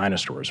around when the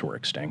dinosaurs were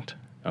extinct,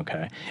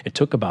 okay? It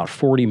took about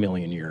 40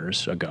 million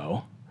years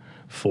ago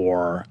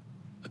for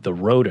the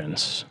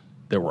rodents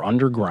that were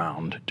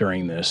underground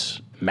during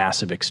this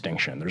massive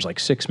extinction. There's like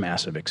 6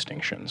 massive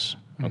extinctions,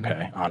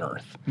 okay, on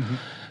Earth.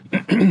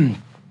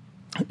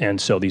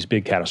 And so these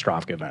big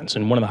catastrophic events.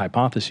 And one of the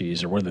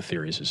hypotheses, or one of the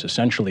theories, is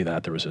essentially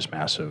that there was this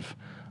massive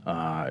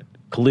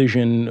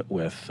collision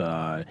with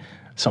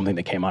something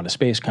that came out of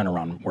space, kind of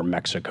around where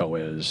Mexico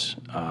is,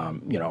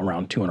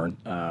 around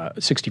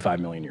 265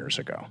 million years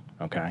ago,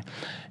 okay?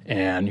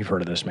 And you've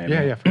heard of this maybe?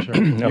 Yeah, for sure.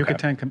 Okay.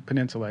 Yucatan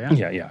Peninsula,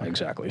 yeah? Yeah,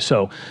 exactly.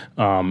 So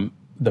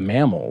the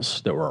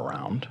mammals that were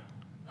around,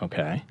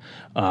 okay,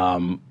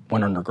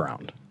 went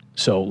underground.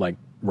 So like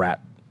rat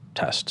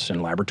tests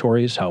in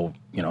laboratories, how,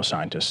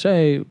 scientists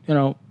say,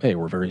 hey,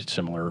 we're very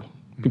similar.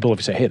 People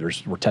say, hey,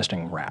 we're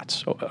testing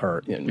rats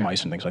or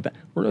mice and things like that.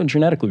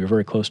 Genetically, we're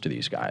very close to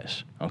these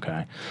guys,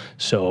 okay?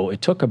 So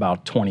it took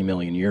about 20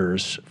 million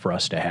years for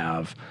us to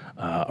have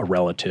a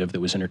relative that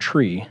was in a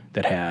tree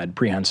that had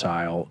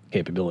prehensile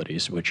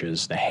capabilities, which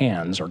is the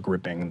hands are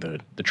gripping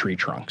the tree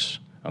trunks,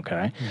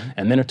 okay?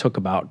 And then it took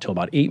till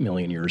about 8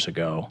 million years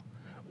ago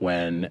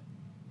when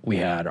we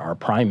had our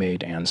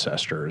primate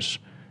ancestors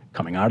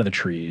coming out of the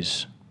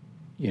trees.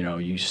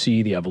 You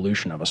see the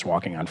evolution of us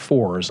walking on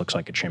 4s, looks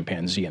like a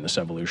chimpanzee in this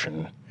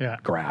evolution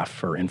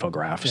graph or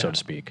infograph, so to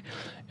speak.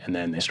 And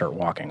then they start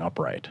walking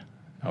upright,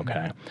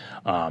 okay?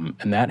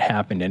 And that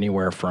happened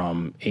anywhere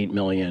from 8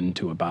 million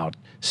to about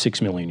 6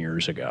 million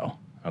years ago,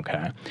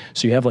 okay?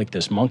 So you have like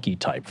this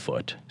monkey-type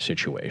foot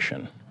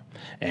situation,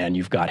 and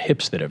you've got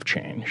hips that have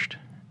changed.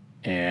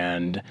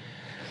 And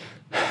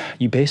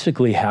you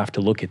basically have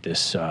to look at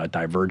this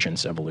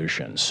divergence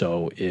evolution.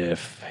 So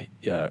if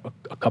a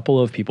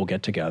couple of people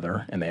get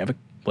together and they have,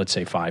 let's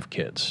say, 5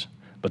 kids,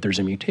 but there's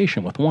a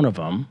mutation with one of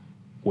them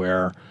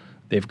where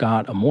they've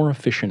got a more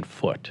efficient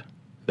foot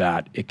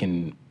that it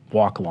can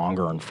walk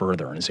longer and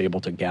further and is able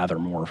to gather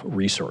more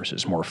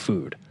resources, more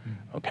food,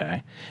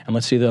 okay? And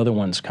let's say the other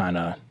one's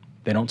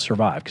they don't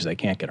survive because they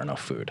can't get enough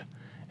food.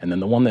 And then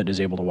the one that is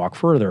able to walk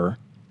further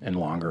and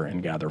longer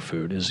and gather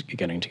food is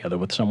getting together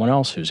with someone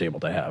else who's able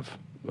to have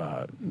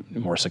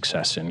more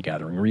success in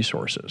gathering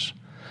resources.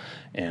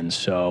 And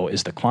so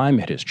as the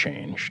climate has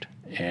changed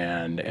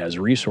and as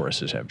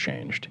resources have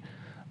changed,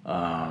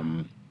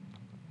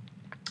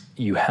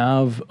 you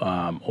have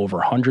over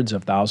hundreds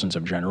of thousands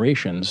of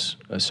generations,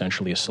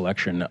 essentially a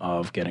selection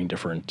of getting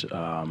different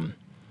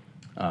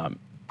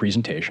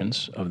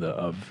presentations of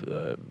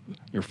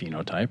your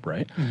phenotype,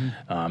 right?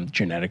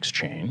 Genetics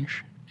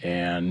change,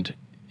 and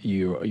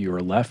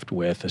you're left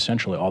with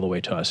essentially all the way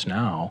to us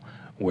now,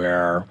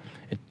 where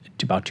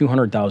about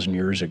 200,000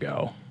 years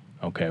ago,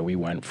 okay, we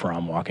went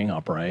from walking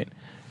upright.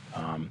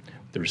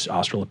 There's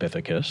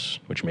Australopithecus,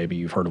 which maybe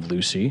you've heard of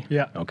Lucy.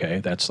 Yeah. Okay,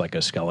 that's like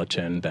a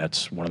skeleton.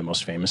 That's one of the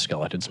most famous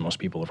skeletons. Most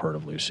people have heard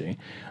of Lucy.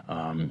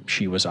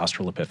 She was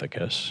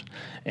Australopithecus,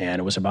 and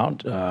it was about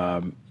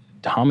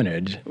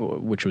hominid,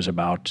 which was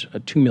about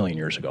 2 million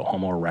years ago,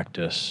 Homo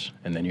erectus,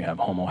 and then you have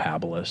Homo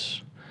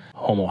habilis,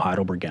 Homo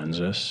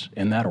heidelbergensis,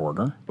 in that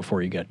order,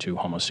 before you get to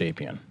Homo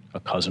sapien. A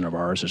cousin of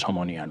ours is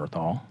Homo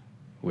neanderthal,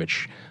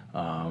 which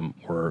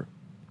were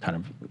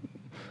kind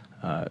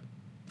of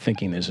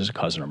thinking this is a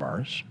cousin of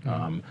ours,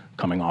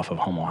 coming off of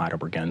Homo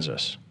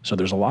heidelbergensis. So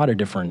there's a lot of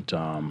different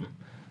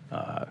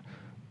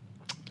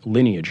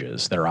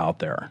lineages that are out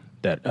there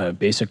that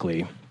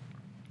basically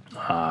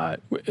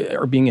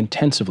are being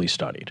intensively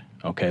studied.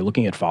 Okay,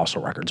 looking at fossil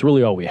records,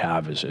 really all we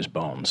have is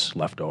bones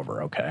left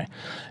over. Okay,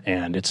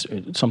 and it's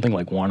something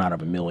like 1 out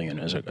of a million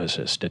is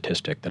a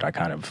statistic that I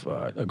kind of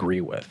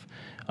agree with.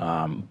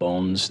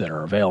 Bones that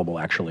are available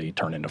actually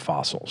turn into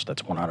fossils.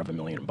 That's 1 out of a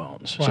million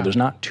bones. Wow. So there's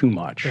not too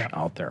much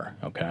out there.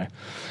 Okay,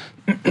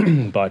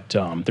 but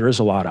there is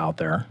a lot out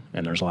there,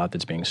 and there's a lot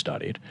that's being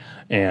studied.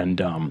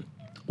 And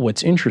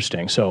what's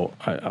interesting, so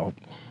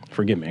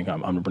forgive me,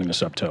 I'm going to bring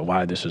this up to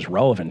why this is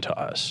relevant to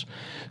us.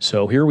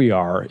 So here we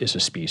are as a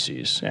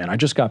species, and I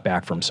just got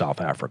back from South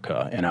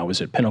Africa, and I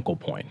was at Pinnacle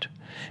Point.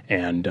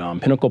 And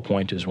Pinnacle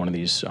Point is one of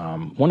these,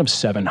 one of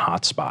 7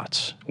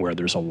 hotspots where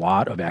there's a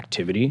lot of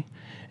activity.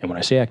 And when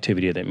I say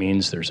activity, that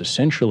means there's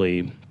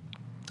essentially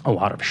a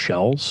lot of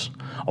shells,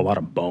 a lot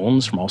of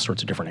bones from all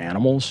sorts of different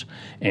animals,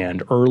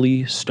 and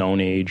early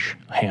Stone Age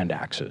hand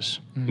axes,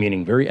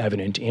 meaning very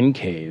evident in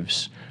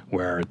caves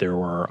where there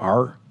were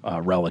our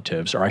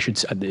relatives, or I should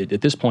say,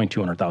 at this point,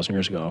 200,000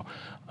 years ago,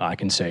 I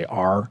can say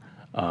our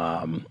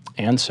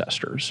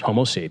ancestors,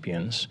 Homo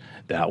sapiens,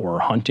 that were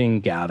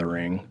hunting,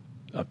 gathering,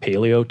 a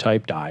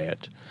paleo-type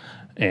diet,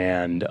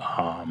 and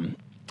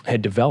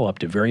had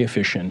developed a very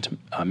efficient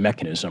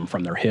mechanism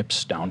from their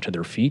hips down to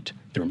their feet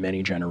through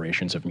many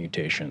generations of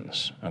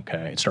mutations.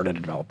 Okay, it started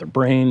to develop their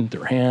brain,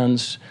 their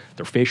hands,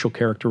 their facial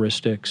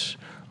characteristics,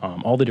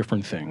 all the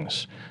different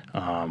things,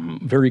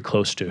 very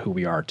close to who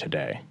we are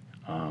today.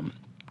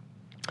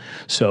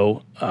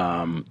 So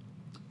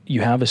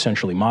you have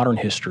essentially modern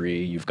history.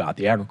 You've got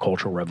the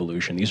agricultural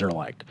revolution. These are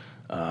like,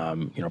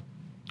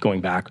 going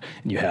back,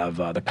 you have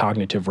the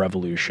cognitive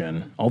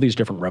revolution, all these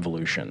different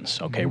revolutions,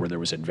 okay, where there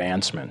was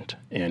advancement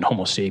in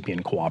Homo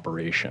sapien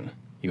cooperation.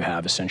 You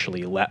have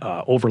essentially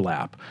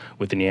overlap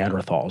with the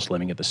Neanderthals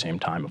living at the same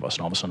time of us,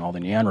 and all of a sudden all the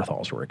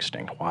Neanderthals were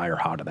extinct. Why or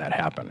how did that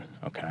happen,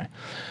 okay?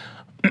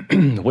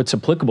 What's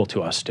applicable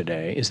to us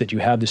today is that you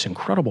have this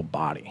incredible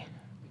body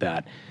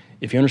that,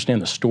 if you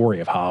understand the story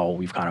of how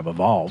we've kind of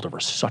evolved over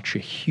such a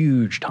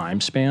huge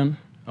time span,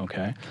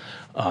 okay,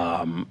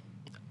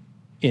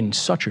 in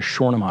such a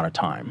short amount of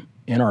time,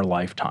 in our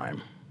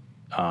lifetime,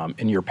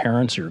 in your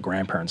parents' or your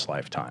grandparents'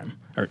 lifetime,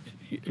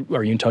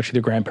 are you in touch with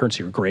your grandparents,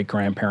 your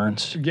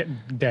great-grandparents?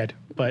 Dead,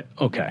 but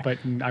okay. But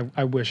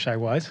I wish I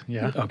was,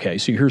 yeah. Okay,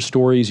 so you hear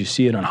stories, you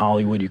see it on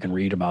Hollywood, you can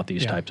read about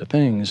these types of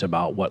things,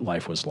 about what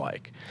life was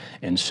like.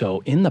 And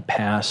so in the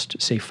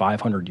past, say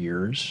 500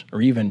 years,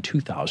 or even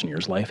 2,000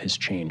 years, life has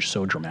changed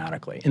so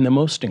dramatically. And the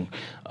most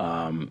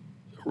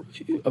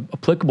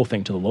applicable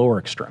thing to the lower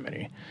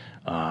extremity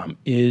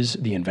is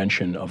the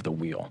invention of the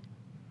wheel.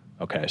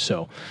 Okay,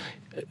 so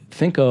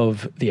think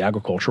of the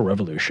agricultural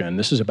revolution.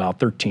 This is about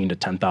 13 to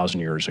 10,000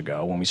 years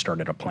ago when we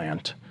started to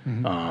plant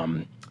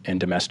and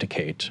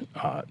domesticate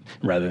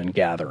rather than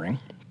gathering.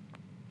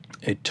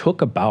 It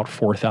took about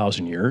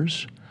 4,000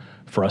 years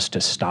for us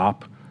to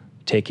stop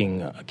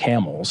taking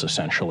camels,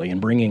 essentially,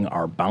 and bringing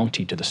our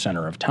bounty to the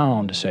center of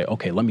town to say,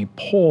 okay, let me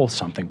pull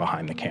something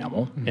behind the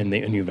camel, and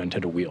you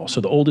invented a wheel.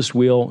 So the oldest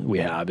wheel we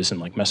have is in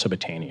like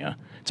Mesopotamia.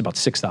 It's about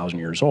 6,000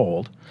 years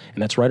old,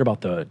 and that's right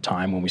about the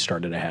time when we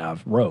started to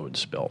have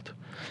roads built.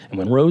 And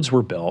when roads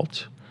were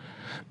built,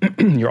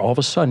 you're all of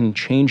a sudden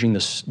changing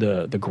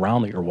the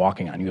ground that you're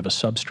walking on. You have a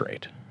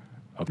substrate.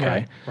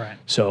 Okay, right.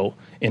 So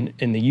in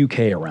the UK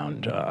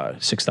around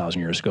 6,000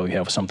 years ago, you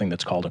have something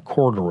that's called a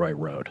corduroy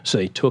road. So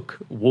they took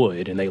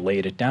wood and they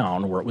laid it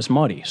down where it was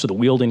muddy. So the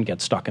wheel didn't get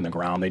stuck in the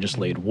ground. They just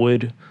laid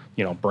wood,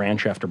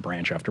 branch after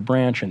branch after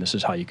branch, and this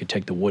is how you could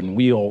take the wooden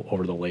wheel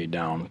over the laid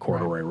down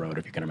corduroy road,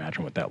 if you can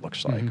imagine what that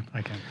looks like.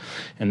 I can.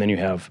 And then you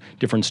have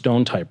different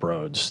stone type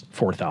roads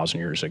 4,000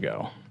 years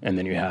ago. And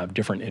then you have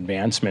different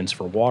advancements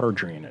for water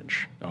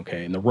drainage.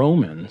 Okay, and the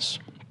Romans,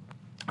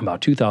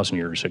 about 2,000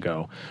 years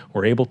ago,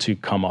 were able to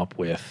come up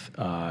with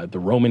the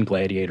Roman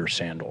gladiator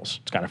sandals.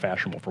 It's kind of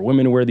fashionable for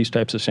women to wear these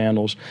types of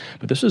sandals,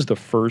 but this is the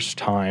first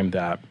time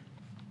that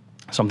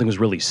something was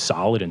really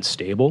solid and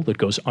stable that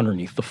goes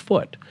underneath the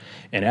foot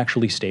and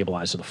actually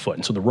stabilizes the foot.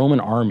 And so the Roman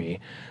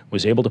army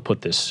was able to put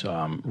this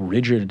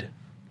rigid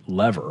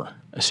lever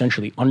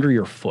essentially under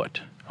your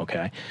foot,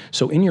 okay?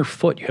 So in your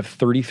foot, you have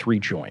 33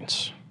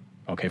 joints,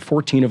 okay?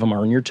 14 of them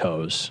are in your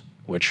toes,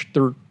 which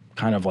they're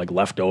kind of like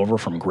left over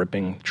from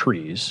gripping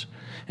trees,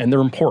 and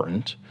they're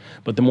important.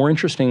 But the more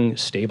interesting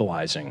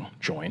stabilizing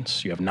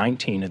joints, you have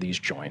 19 of these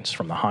joints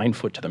from the hind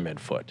foot to the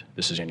midfoot.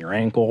 This is in your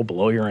ankle,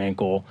 below your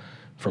ankle,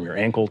 from your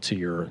ankle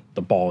to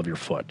the ball of your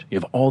foot. You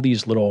have all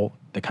these little,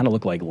 they kind of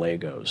look like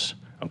Legos,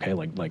 okay,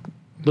 like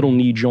little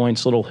knee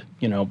joints, little,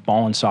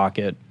 ball and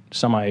socket,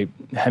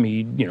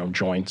 semi-hemi,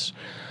 joints,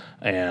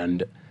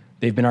 and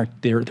they're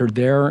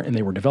there, and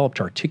they were developed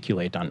to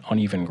articulate on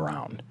uneven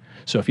ground.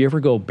 So if you ever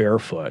go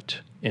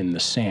barefoot in the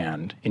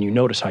sand and you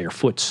notice how your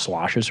foot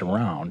sloshes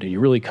around and you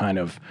really kind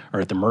of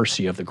are at the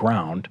mercy of the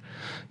ground,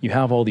 you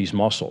have all these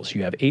muscles.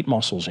 You have 8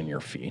 muscles in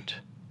your feet.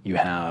 You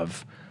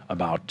have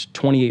about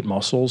 28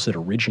 muscles that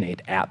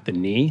originate at the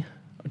knee,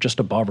 just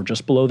above or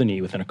just below the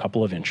knee within a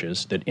couple of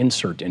inches, that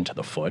insert into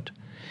the foot.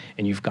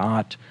 And you've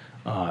got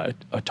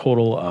a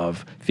total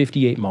of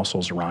 58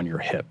 muscles around your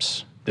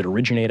hips that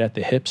originate at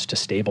the hips to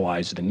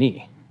stabilize the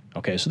knee.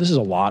 Okay, so this is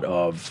a lot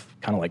of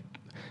kind of like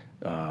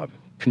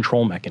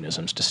control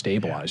mechanisms to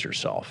stabilize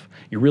yourself.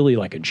 You're really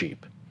like a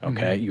Jeep.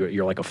 Okay,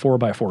 you're like a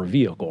 4x4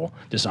 vehicle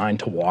designed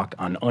to walk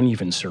on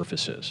uneven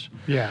surfaces.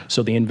 Yeah.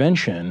 So the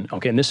invention,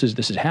 okay, and this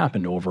has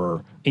happened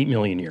over 8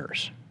 million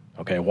years.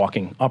 Okay,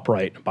 walking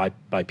upright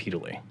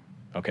bipedally.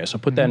 Okay, so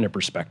put that into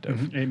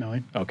perspective. 8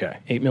 million. Okay,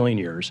 8 million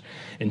years.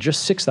 And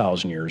just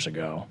 6,000 years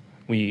ago,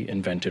 we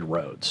invented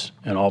roads.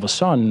 And all of a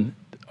sudden,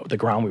 the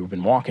ground we've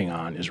been walking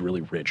on is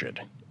really rigid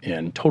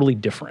and totally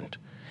different.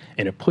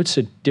 And it puts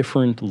a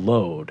different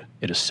load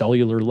at a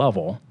cellular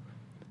level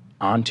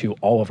onto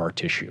all of our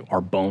tissue,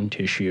 our bone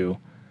tissue,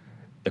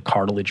 the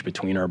cartilage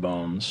between our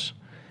bones,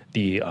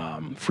 the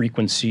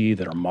frequency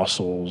that our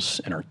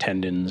muscles and our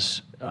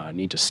tendons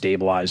need to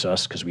stabilize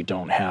us because we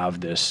don't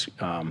have this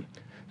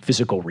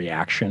physical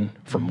reaction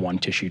from one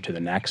tissue to the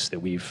next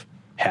that we've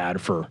had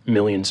for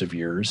millions of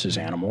years as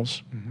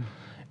animals.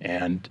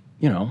 And,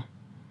 you know,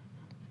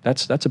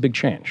 that's a big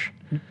change.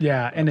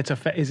 Yeah, and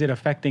is it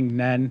affecting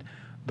then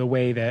the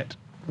way that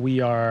we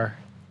are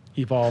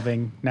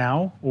evolving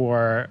now,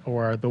 or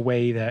the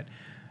way that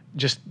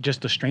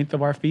just the strength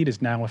of our feet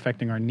is now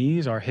affecting our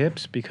knees, our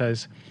hips?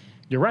 Because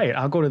you're right,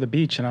 I'll go to the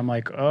beach and I'm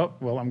like, oh,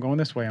 well, I'm going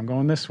this way, I'm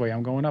going this way,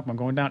 I'm going up, I'm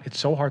going down. It's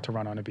so hard to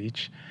run on a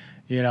beach,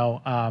 you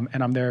know,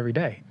 and I'm there every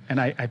day.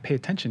 And I pay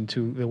attention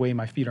to the way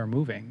my feet are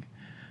moving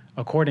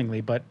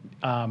accordingly. But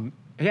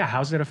yeah,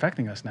 how's it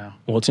affecting us now?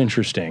 Well, it's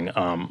interesting.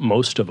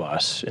 Most of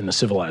us in the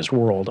civilized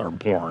world are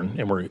born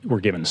and we're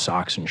given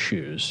socks and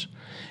shoes.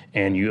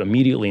 And you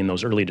immediately in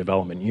those early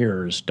development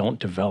years don't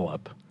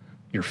develop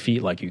your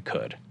feet like you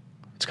could.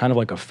 It's kind of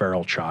like a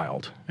feral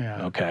child.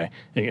 Yeah. Okay.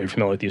 And you're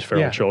familiar with these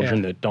feral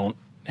children that don't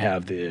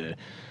have the,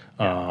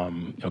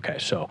 okay.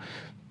 So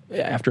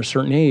after a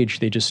certain age,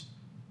 they just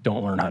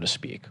don't learn how to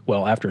speak.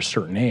 Well, after a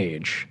certain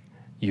age,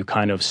 you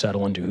kind of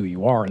settle into who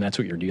you are, and that's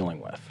what you're dealing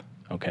with.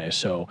 Okay,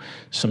 so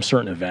some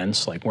certain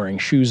events like wearing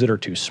shoes that are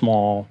too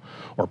small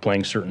or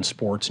playing certain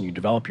sports, and you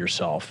develop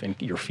yourself and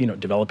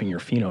developing your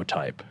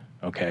phenotype,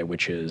 okay,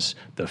 which is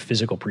the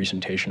physical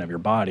presentation of your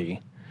body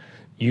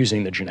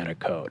using the genetic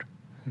code.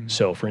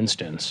 So for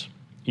instance,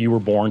 you were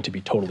born to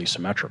be totally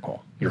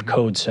symmetrical. Your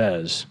code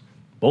says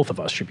both of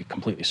us should be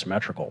completely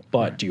symmetrical,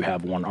 but do you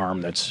have one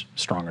arm that's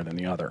stronger than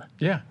the other?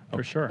 Yeah,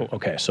 for sure.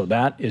 Okay, so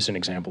that is an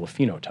example of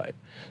phenotype.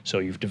 So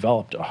you've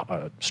developed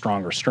a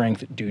stronger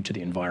strength due to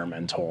the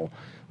environmental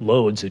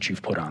loads that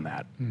you've put on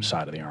that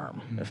side of the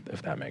arm,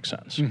 if that makes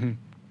sense.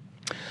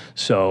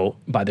 So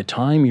by the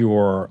time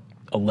you're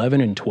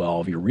 11 and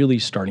 12, you're really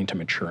starting to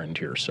mature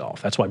into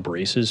yourself. That's why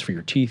braces for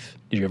your teeth,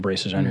 did you have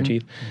braces on your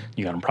teeth?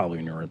 You got them probably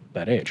when you were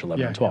that age,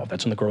 11 and 12.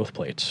 That's when the growth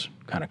plates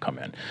kind of come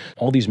in.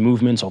 All these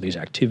movements, all these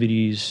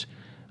activities,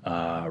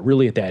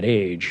 really at that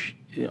age,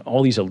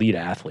 all these elite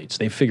athletes,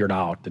 they figured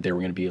out that they were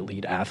going to be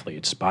elite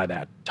athletes by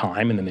that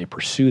time, and then they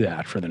pursue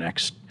that for the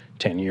next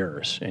 10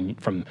 years. And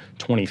from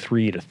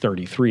 23 to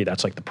 33,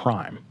 that's like the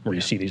prime, where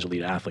you see these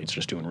elite athletes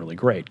just doing really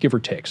great, give or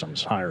take. Some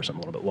is higher, some a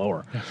little bit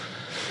lower.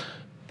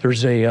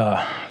 There's an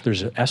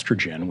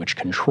estrogen which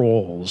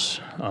controls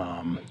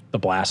the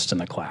blasts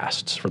and the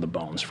clasts for the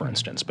bones, for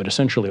instance, but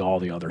essentially all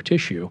the other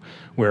tissue,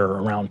 where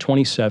around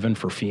 27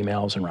 for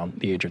females and around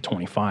the age of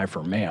 25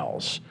 for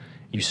males,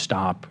 you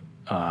stop,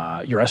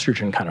 your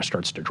estrogen kind of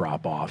starts to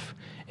drop off,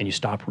 and you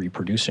stop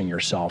reproducing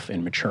yourself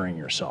and maturing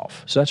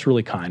yourself. So that's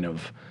really kind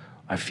of,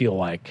 I feel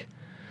like,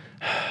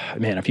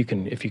 man, if you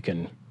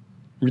can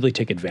really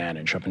take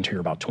advantage up until you're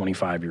about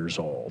 25 years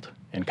old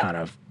and kind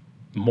of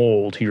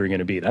mold who you're going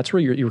to be, that's where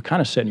you're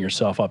kind of setting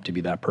yourself up to be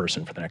that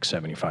person for the next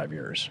 75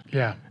 years.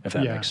 Yeah. If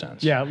that makes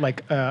sense. Yeah,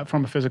 like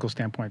from a physical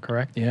standpoint,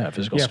 correct? Yeah,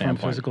 physical standpoint.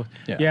 From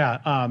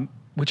physical.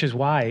 Which is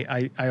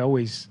why I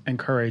always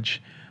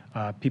encourage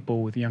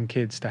people with young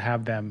kids to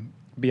have them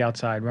be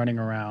outside running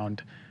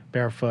around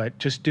barefoot,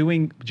 just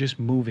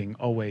moving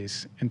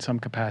always in some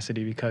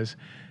capacity, because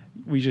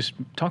we just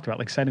talked about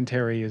like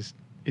sedentary is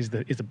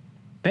a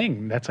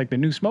thing. That's like the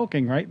new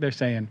smoking, right? They're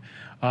saying.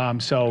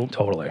 So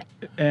totally.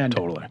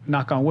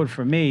 Knock on wood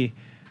for me,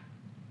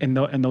 in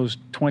my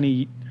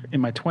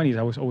 20s,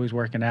 I was always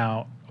working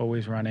out,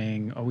 always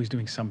running, always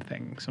doing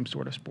something, some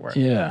sort of sport.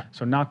 Yeah.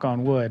 So knock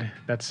on wood,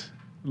 that's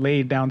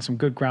laid down some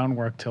good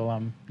groundwork till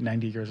I'm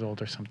 90 years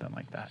old or something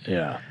like that.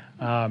 Yeah.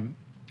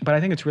 But I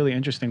think it's really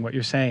interesting what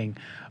you're saying.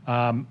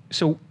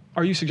 So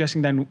are you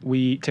suggesting then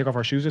we take off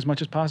our shoes as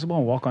much as possible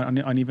and walk on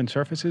uneven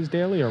surfaces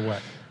daily, or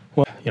what?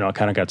 Well, I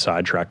kind of got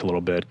sidetracked a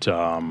little bit,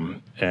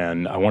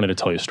 and I wanted to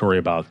tell you a story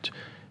about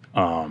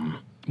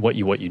what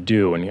you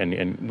do,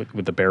 and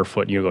with the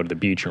barefoot, you go to the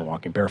beach and you're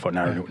walking barefoot.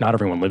 Not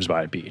everyone lives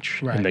by a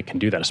beach, and they can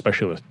do that,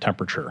 especially with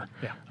temperature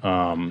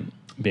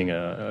being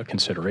a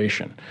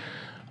consideration.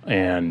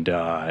 And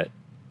I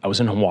was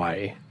in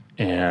Hawaii,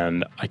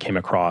 and I came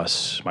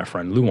across my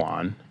friend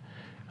Luan,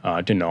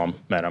 Didn't know him,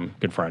 met him,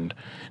 good friend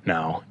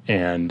now.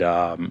 And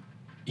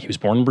he was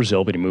born in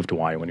Brazil, but he moved to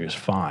Hawaii when he was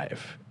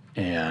 5.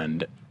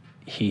 And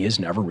he has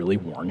never really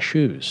worn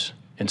shoes.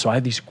 And so I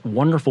have these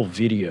wonderful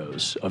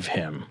videos of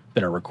him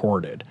that are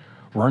recorded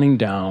running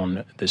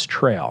down this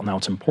trail. Now,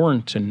 it's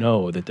important to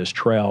know that this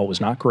trail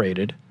was not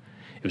graded.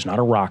 It was not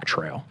a rock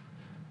trail.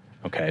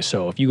 Okay,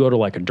 so if you go to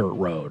like a dirt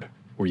road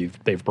where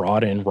they've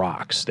brought in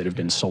rocks that have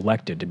been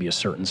selected to be a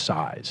certain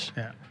size,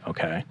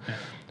 okay,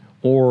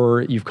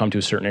 or you've come to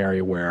a certain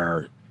area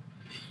where,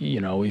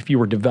 if you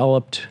were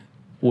developed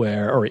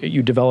or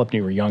you developed when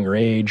you were a younger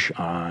age,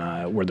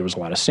 where there was a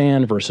lot of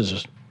sand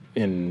versus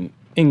in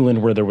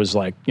England where there was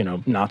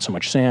not so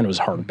much sand, it was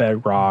hard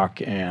bedrock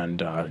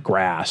and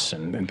grass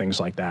and things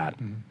like that.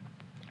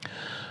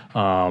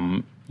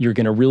 You're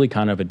going to really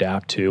kind of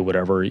adapt to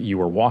whatever you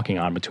were walking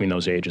on between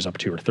those ages up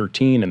to your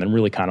 13, and then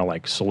really kind of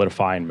like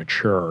solidify and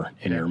mature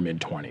in your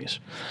mid-20s.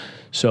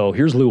 So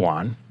here's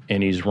Luan,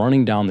 and he's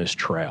running down this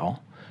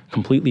trail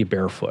completely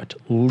barefoot,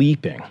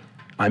 leaping.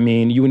 I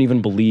mean, you wouldn't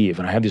even believe,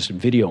 and I have this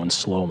video in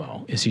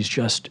slow-mo, is he's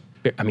just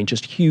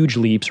huge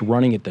leaps,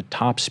 running at the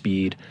top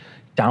speed,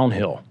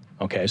 downhill.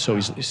 Okay, so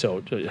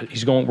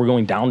we're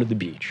going down to the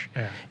beach,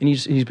 and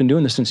he's been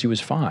doing this since he was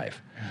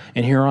 5.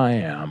 And here I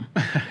am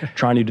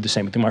trying to do the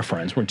same thing with my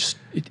friends. We're just,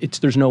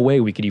 there's no way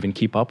we could even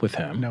keep up with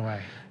him. No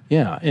way.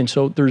 Yeah. And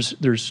so there's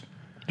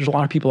a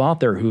lot of people out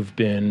there who've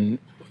been,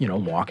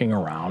 walking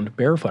around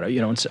barefoot.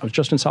 I was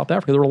just in South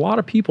Africa. There were a lot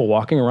of people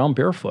walking around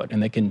barefoot,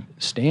 and they can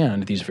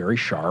stand these very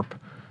sharp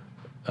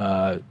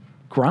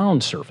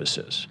ground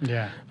surfaces,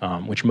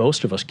 which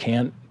most of us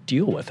can't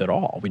deal with at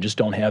all. We just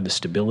don't have the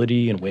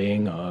stability and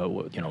weighing.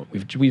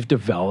 We've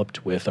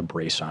developed with a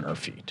brace on our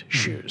feet,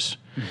 shoes.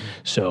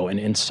 So, and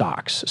in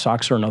socks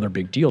are another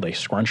big deal. They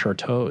scrunch our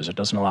toes. It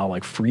doesn't allow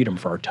freedom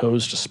for our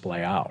toes to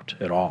splay out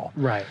at all.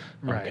 Right.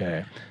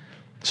 Okay.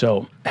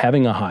 So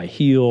having a high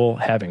heel,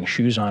 having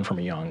shoes on from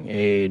a young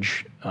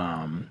age,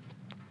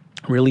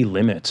 really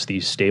limits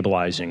these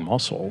stabilizing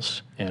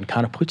muscles and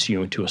kind of puts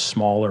you into a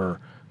smaller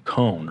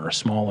cone or a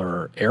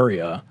smaller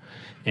area.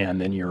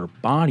 And then your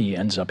body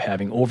ends up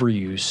having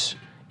overuse,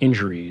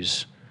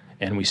 injuries,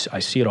 and I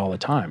see it all the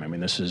time. I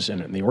mean, this is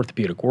in the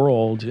orthopedic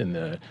world, in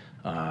the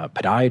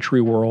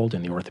podiatry world,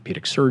 in the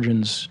orthopedic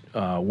surgeons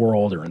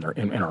world, or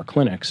in our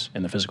clinics,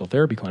 in the physical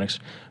therapy clinics,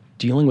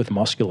 dealing with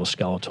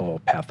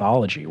musculoskeletal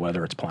pathology,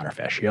 whether it's plantar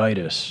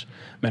fasciitis,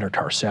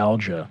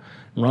 metatarsalgia,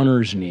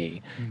 runner's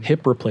knee,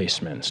 hip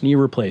replacements, knee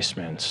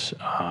replacements,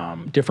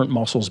 different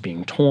muscles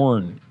being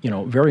torn.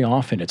 Very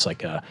often it's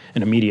like an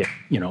immediate,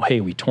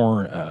 hey, we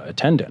tore a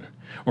tendon,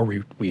 or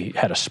we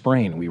had a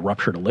sprain, we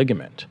ruptured a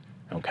ligament,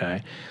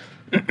 okay?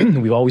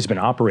 We've always been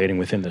operating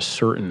within this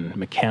certain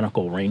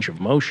mechanical range of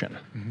motion,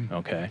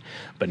 okay?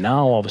 But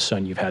now all of a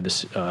sudden you've had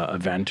this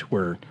event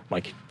where,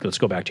 let's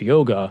go back to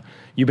yoga,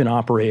 you've been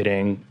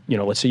operating,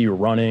 let's say you're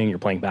running, you're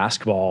playing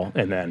basketball,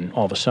 and then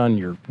all of a sudden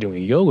you're doing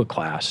a yoga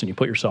class and you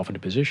put yourself in a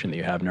position that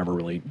you have never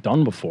really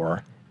done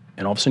before,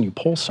 and all of a sudden you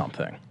pull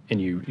something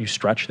and you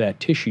stretch that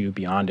tissue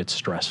beyond its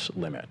stress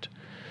limit.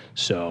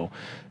 So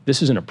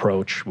this is an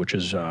approach which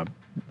is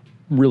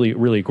really,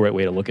 really great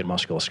way to look at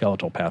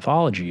musculoskeletal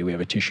pathology. We have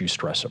a tissue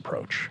stress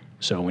approach.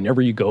 So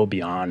whenever you go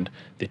beyond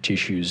the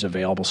tissue's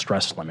available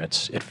stress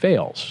limits, it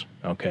fails,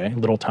 okay?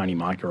 Little tiny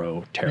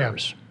micro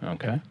tears,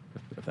 okay?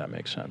 If that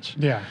makes sense.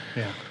 Yeah.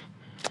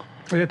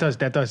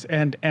 That does.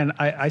 And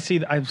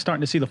I'm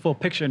starting to see the full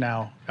picture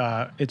now.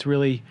 It's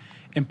really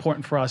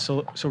important for us.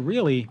 So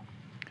really,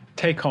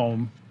 take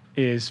home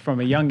is from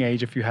a young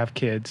age, if you have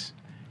kids,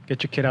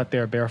 get your kid out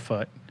there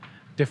barefoot,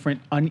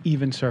 different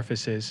uneven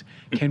surfaces.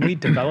 Can we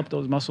develop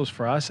those muscles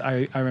for us?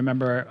 I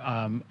remember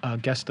a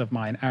guest of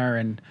mine,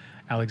 Aaron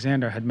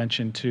Alexander, had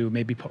mentioned to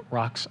maybe put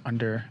rocks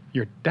under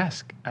your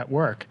desk at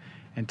work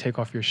and take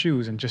off your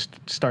shoes and just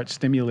start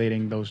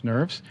stimulating those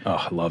nerves. Oh,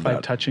 I love that.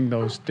 By touching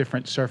those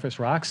different surface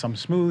rocks, some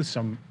smooth,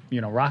 some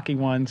rocky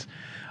ones.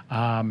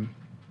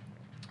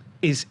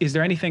 Is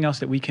there anything else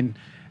that we can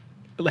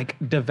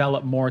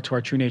develop more to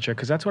our true nature?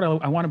 Because that's what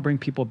I want to bring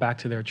people back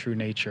to their true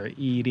nature.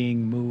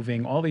 Eating,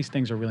 moving, all these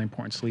things are really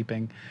important.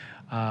 Sleeping.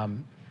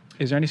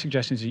 Is there any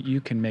suggestions that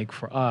you can make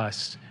for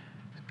us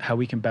how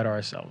we can better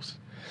ourselves?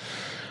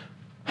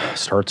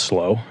 Start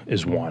slow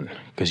is one,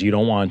 because you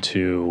don't want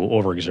to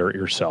overexert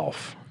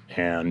yourself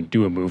and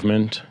do a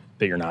movement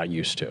that you're not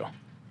used to.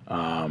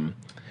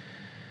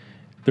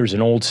 There's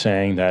an old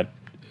saying that,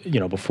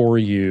 before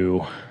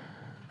you,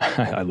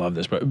 I love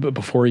this, but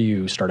before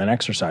you start an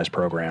exercise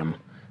program,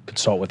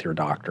 consult with your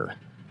doctor,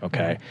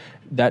 okay?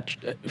 That,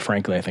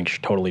 frankly, I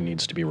think totally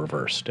needs to be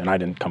reversed. And I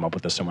didn't come up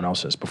with this, someone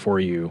else has. Before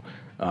you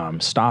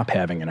stop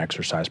having an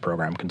exercise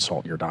program,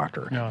 consult your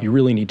doctor. No. You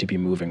really need to be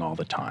moving all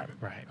the time,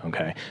 right?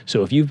 Okay?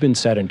 So if you've been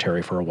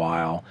sedentary for a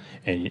while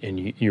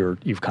and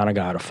you've kind of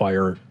got a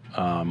fire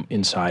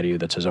inside of you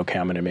that says, okay,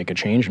 I'm going to make a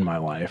change in my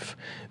life,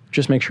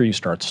 just make sure you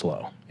start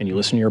slow and you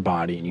listen to your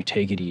body and you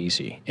take it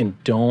easy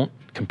and don't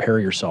compare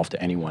yourself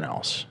to anyone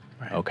else.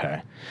 Right.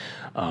 Okay.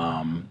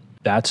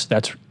 That's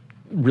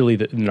really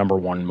the number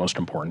one most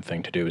important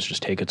thing to do is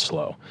just take it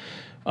slow.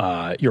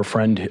 Your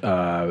friend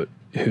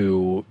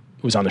who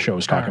was on the show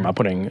was talking about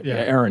putting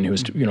Aaron, who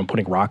was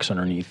putting rocks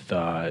underneath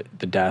the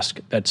desk.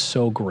 That's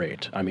so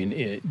great. I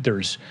mean,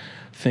 there's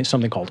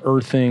something called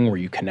earthing, where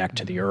you connect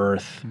to the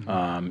earth.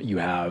 You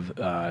have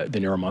the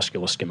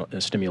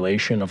neuromuscular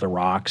stimulation of the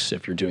rocks.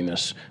 If you're doing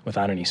this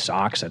without any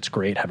socks, that's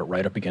great. Have it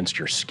right up against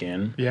your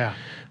skin. Yeah.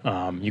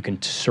 You can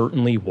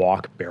certainly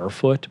walk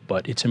barefoot,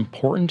 but it's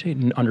important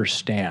to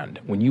understand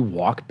when you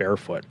walk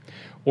barefoot,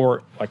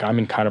 or like I'm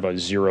in kind of a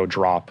zero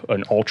drop,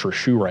 an ultra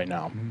shoe right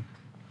now.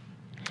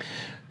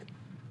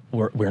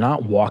 We're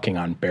not walking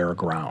on bare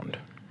ground.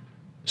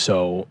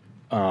 So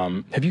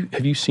have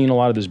you seen a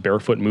lot of this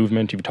barefoot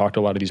movement? You've talked to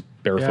a lot of these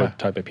barefoot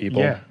type of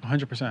people? Yeah,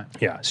 100%.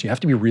 Yeah, so you have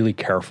to be really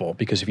careful,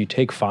 because if you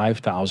take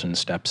 5,000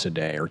 steps a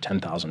day or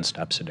 10,000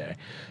 steps a day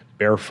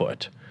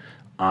barefoot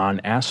on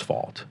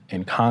asphalt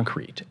and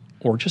concrete,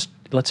 or just,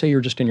 let's say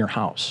you're just in your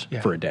house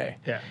for a day,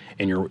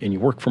 and you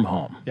work from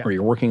home, or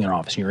you're working in an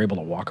office and you're able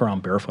to walk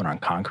around barefoot on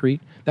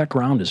concrete, that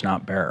ground is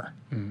not bare.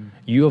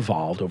 You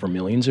evolved over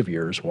millions of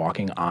years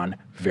walking on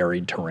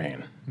varied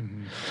terrain.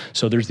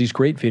 So there's these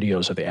great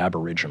videos of the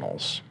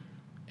Aboriginals,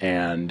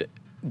 and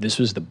this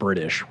was the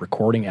British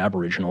recording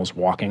Aboriginals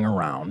walking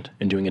around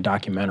and doing a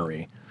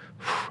documentary.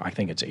 I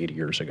think it's 80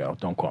 years ago.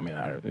 Don't quote me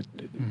on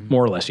that.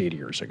 More or less 80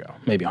 years ago,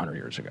 maybe 100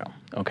 years ago.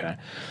 Okay.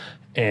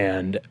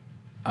 And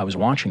I was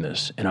watching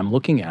this, and I'm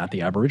looking at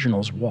the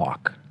Aboriginals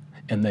walk,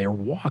 and they are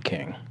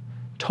walking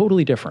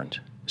totally different.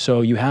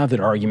 So you have that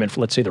argument for,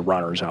 let's say, the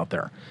runners out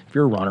there. If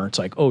you're a runner, it's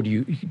like, oh, do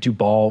you do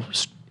ball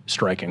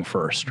striking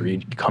first, or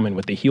you come in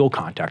with the heel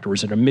contact, or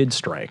is it a mid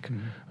strike?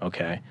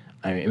 Okay.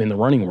 I mean, in the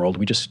running world,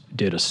 we just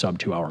did a sub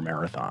 2 hour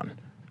marathon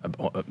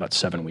about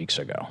 7 weeks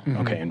ago,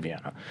 okay, in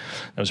Vienna.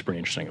 That was a pretty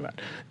interesting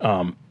event.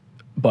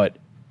 But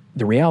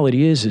the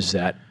reality is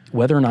that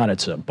whether or not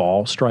it's a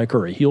ball striker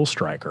or a heel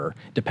striker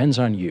depends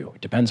on you.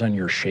 It depends on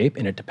your shape,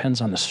 and it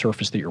depends on the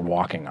surface that you're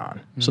walking on.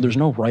 So there's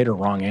no right or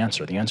wrong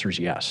answer. The answer is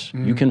yes.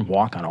 You can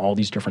walk on all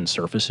these different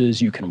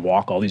surfaces. You can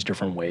walk all these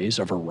different ways.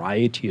 A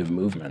variety of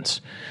movements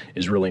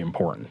is really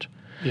important.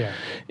 Yeah.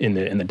 In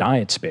the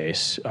diet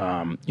space,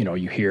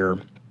 you hear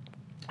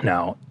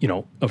now,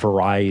 a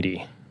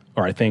variety.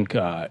 Or I think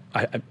I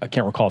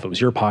can't recall if it was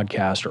your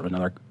podcast or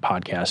another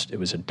podcast. It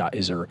was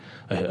is there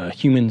a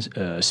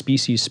human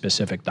species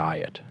specific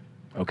diet?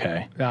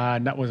 Okay.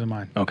 That wasn't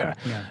mine. Okay.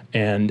 Yeah.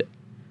 And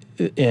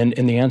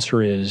the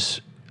answer is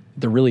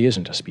there really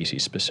isn't a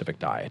species specific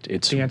diet.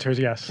 The answer is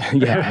yes.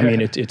 Yeah. I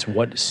mean, it's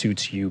what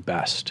suits you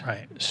best.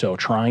 Right. So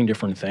trying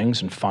different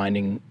things and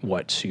finding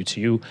what suits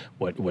you,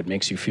 what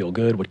makes you feel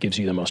good, what gives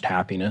you the most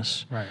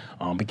happiness. Right.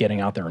 But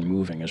getting out there and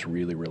moving is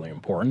really, really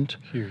important.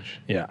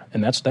 Huge. Yeah.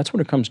 And that's what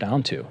it comes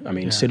down to. I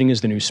mean, sitting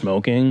is the new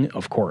smoking,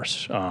 of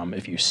course.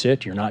 If you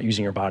sit, you're not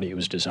using your body. It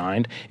was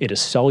designed. At a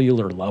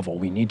cellular level,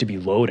 we need to be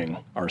loading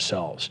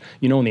ourselves.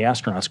 When the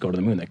astronauts go to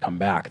the moon, they come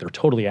back, they're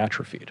totally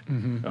atrophied.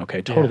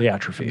 Okay. Totally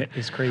atrophied.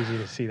 It's crazy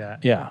to see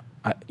that. Yeah.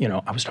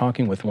 I was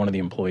talking with one of the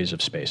employees of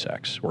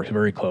SpaceX, worked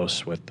very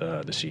close with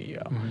the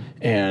CEO.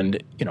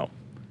 And,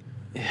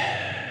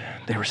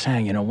 they were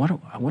saying,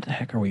 what the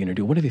heck are we going to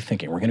do? What are they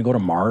thinking? We're going to go to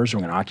Mars?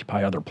 We're going to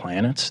occupy other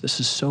planets? This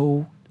is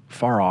so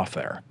far off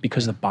there,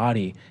 because the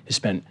body has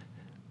spent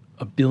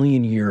 1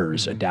 billion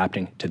years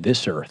adapting to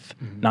this Earth,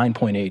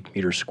 9.8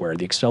 meters squared,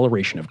 the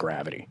acceleration of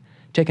gravity.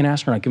 Take an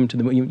astronaut, give him to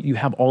the moon, you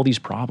have all these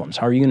problems.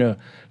 How are you going to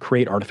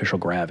create artificial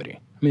gravity?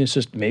 I mean, it's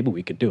just, maybe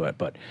we could do it,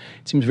 but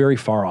it seems very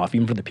far off,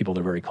 even for the people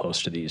that are very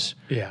close to these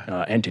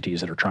entities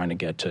that are trying to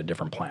get to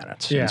different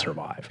planets and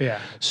survive. Yeah.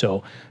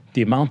 So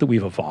the amount that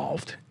we've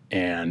evolved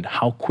and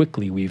how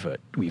quickly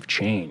we've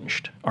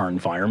changed our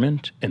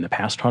environment in the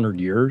past 100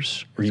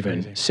 years, or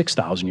even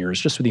 6,000 years,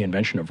 just with the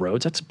invention of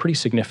roads, that's pretty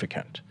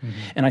significant.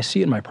 And I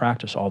see it in my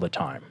practice all the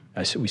time.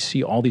 We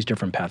see all these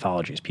different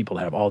pathologies, people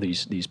that have all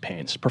these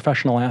pains.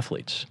 Professional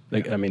athletes,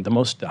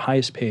 the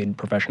highest paid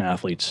professional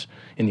athletes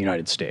in the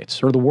United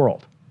States, or the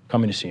world,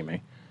 coming to see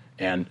me.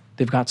 And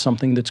they've got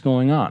something that's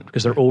going on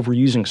because they're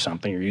overusing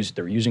something, or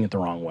they're using it the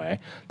wrong way.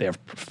 They have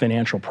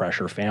financial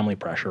pressure, family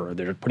pressure, or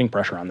they're putting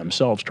pressure on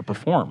themselves to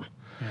perform.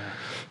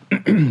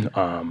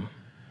 Yeah.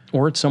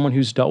 Or it's someone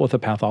who's dealt with a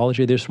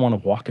pathology, they just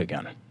want to walk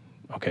again,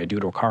 okay, due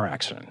to a car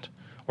accident,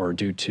 or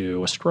due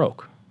to a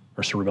stroke,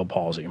 or cerebral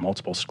palsy,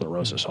 multiple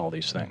sclerosis, all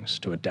these things,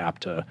 to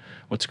adapt to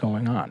what's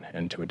going on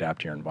and to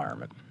adapt to your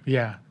environment.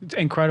 Yeah, it's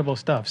incredible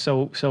stuff.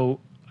 So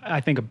I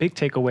think a big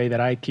takeaway that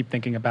I keep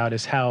thinking about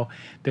is how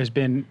there's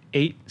been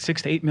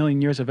 6 to 8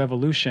 million years of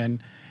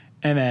evolution,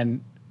 and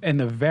then in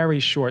the very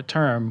short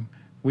term,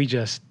 we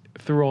just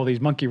threw all these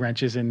monkey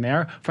wrenches in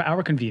there for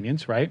our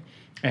convenience, right?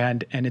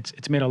 And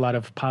it's made a lot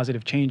of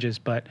positive changes,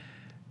 but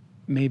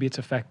maybe it's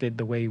affected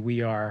the way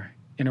we are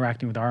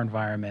interacting with our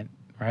environment,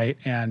 right?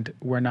 And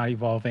we're not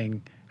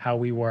evolving how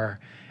we were.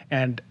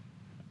 And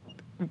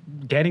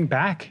getting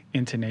back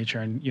into nature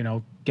and,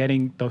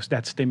 getting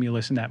that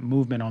stimulus and that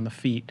movement on the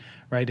feet,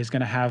 right, is going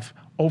to have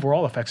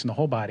overall effects in the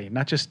whole body,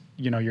 not just,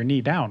 your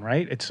knee down,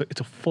 right? It's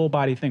a full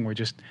body thing. We're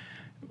just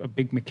a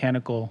big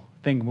mechanical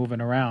thing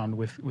moving around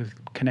with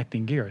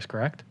connecting gears,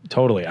 correct?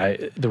 Totally.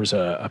 There was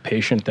a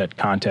patient that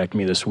contacted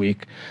me this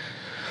week.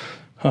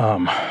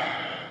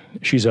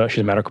 She's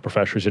a medical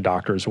professional. She's a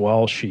doctor as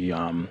well. She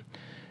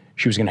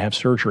was going to have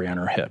surgery on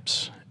her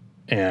hips,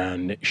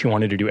 and she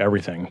wanted to do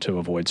everything to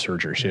avoid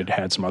surgery. She had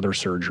had some other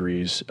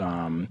surgeries.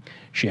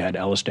 She had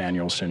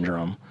Ehlers-Danlos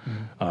syndrome,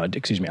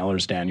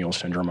 Ehlers-Danlos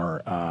syndrome,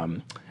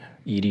 or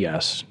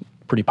EDS.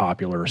 Pretty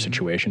popular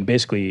situation.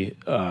 Basically,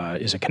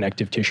 is a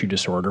connective tissue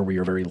disorder where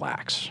you're very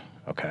lax,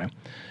 okay,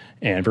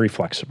 and very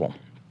flexible.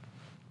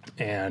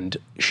 And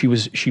she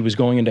was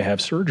going in to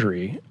have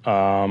surgery.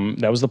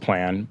 That was the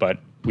plan, but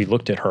we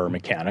looked at her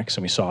mechanics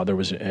and we saw there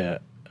was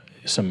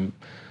some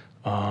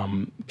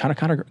kind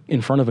of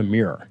in front of a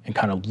mirror, and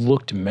kind of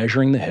looked,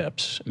 measuring the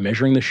hips,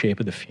 measuring the shape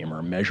of the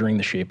femur, measuring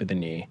the shape of the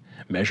knee,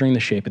 measuring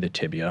the shape of the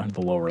tibia,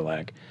 the lower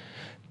leg,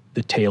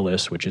 the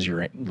talus, which is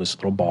this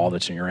little ball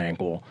that's in your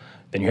ankle.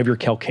 Then you have your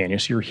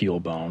calcaneus, your heel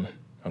bone.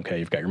 Okay,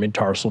 you've got your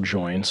mid-tarsal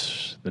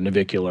joints, the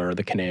navicular,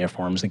 the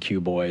cuneiforms, the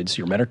cuboids,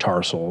 your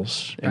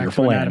metatarsals, and your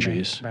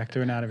phalanges. Back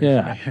to anatomy.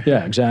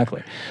 Yeah,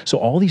 exactly. So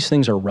all these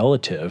things are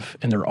relative,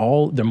 and their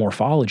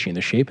morphology and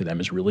the shape of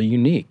them is really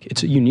unique.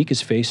 It's unique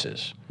as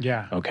faces.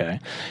 Yeah. Okay,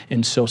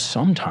 and so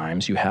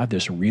sometimes you have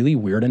this really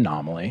weird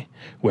anomaly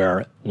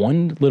where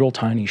one little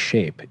tiny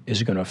shape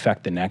is going to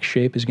affect the next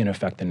shape, is going to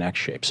affect the next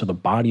shape. So the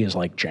body is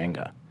like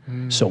Jenga.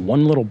 So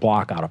one little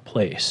block out of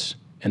place,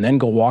 and then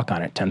go walk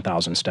on it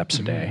 10,000 steps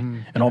a day,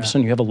 and all of a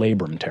sudden you have a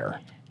labrum tear.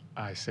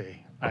 I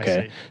see.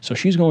 Okay, so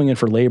she's going in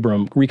for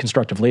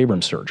reconstructive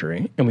labrum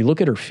surgery, and we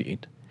look at her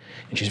feet,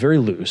 and she's very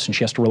loose, and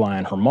she has to rely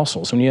on her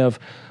muscles. When you're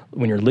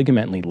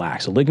ligamentally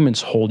lax, the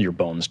ligaments hold your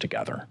bones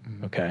together,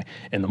 okay,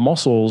 and the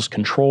muscles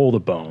control the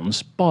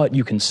bones, but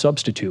you can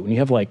substitute. When you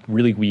have like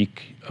really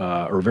weak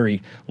or very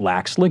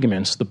lax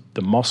ligaments,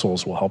 the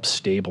muscles will help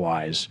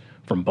stabilize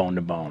from bone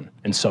to bone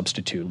and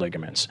substitute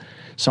ligaments.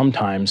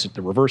 Sometimes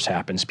the reverse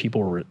happens.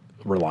 People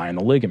rely on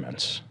the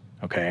ligaments,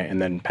 okay,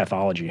 and then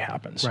pathology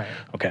happens. Right.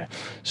 Okay,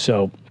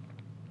 so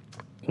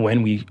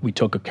when we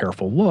took a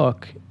careful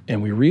look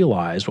and we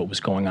realized what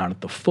was going on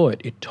at the foot,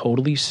 it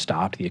totally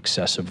stopped the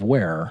excessive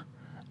wear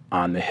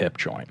on the hip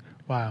joint.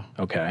 Wow.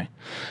 Okay,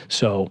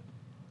 so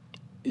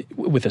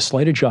with a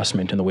slight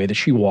adjustment in the way that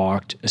she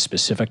walked, a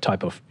specific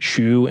type of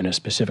shoe and a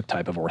specific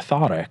type of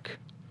orthotic,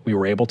 we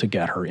were able to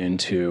get her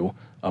into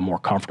a more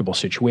comfortable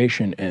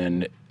situation,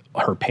 and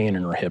her pain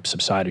in her hip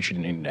subsided. She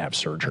didn't need to have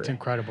surgery. That's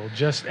incredible.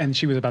 And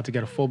she was about to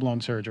get a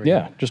full-blown surgery.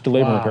 Yeah, just a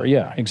labor repair.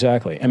 Yeah,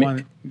 exactly. I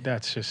mean,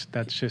 that's just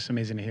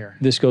amazing to hear.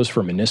 This goes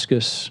for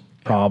meniscus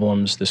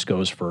problems. This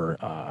goes for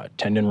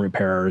tendon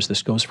repairs.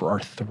 This goes for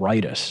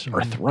arthritis.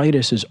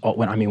 Arthritis is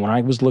when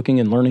I was looking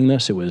and learning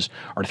this, it was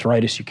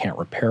arthritis. You can't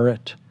repair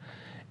it,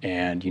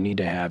 and you need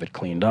to have it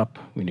cleaned up.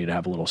 We need to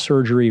have a little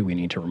surgery. We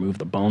need to remove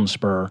the bone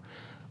spur.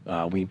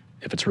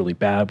 If it's really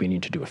bad, we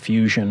need to do a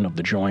fusion of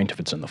the joint if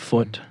it's in the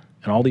foot,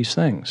 and all these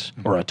things,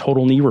 or a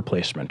total knee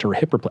replacement or a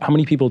hip replacement. How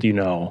many people do you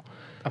know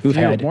who've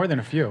had more than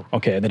a few?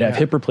 Okay, that have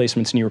hip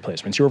replacements, knee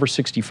replacements. You're over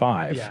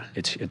 65. Yeah.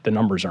 The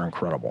numbers are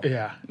incredible.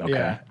 Yeah. Okay.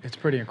 Yeah. It's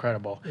pretty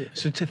incredible.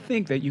 So to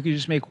think that you could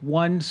just make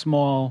one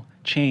small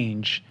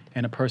change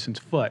in a person's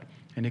foot,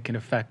 and it can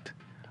affect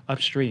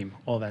upstream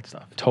all that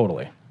stuff.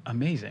 Totally.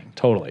 Amazing.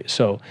 Totally.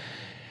 So,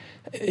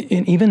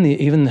 even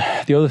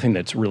the other thing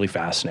that's really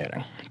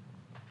fascinating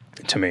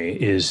to me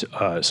is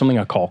something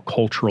I call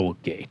cultural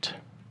gait,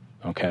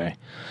 okay?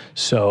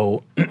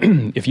 So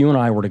if you and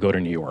I were to go to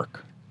New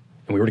York,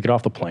 and we were to get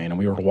off the plane, and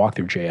we were to walk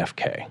through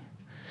JFK,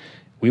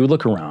 we would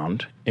look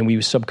around, and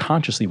we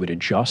subconsciously would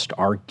adjust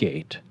our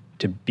gait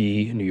to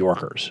be New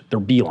Yorkers. They're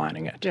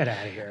beelining it. Get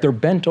out of here. They're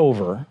bent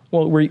over.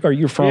 Well, are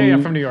you from? Yeah,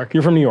 I'm from New York.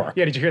 You're from New York.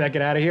 Yeah, did you hear that?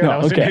 Get out of here.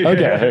 No, okay,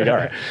 all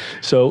right.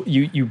 So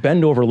you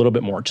bend over a little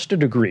bit more, just a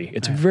degree.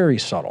 It's very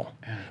subtle,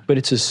 but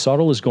it's as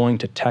subtle as going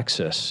to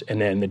Texas, and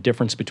then the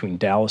difference between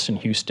Dallas and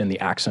Houston, the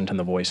accent and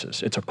the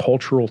voices. It's a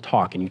cultural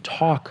talk, and you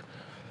talk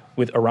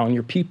around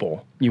your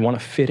people. You want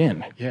to fit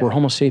in. Yeah. We're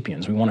Homo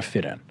sapiens. We want to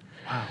fit in.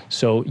 Wow.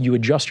 So you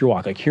adjust your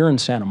walk. Like here in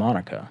Santa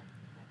Monica,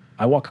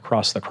 I walk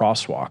across the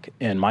crosswalk,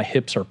 and my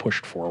hips are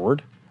pushed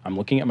forward. I'm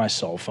looking at my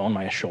cell phone.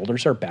 My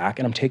shoulders are back,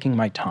 and I'm taking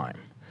my time.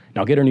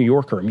 Now, get a New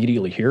Yorker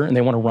immediately here, and they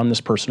want to run this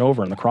person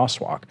over in the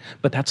crosswalk.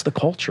 But that's the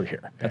culture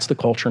here. That's the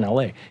culture in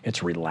LA.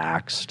 It's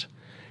relaxed.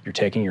 You're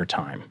taking your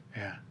time.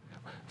 Yeah.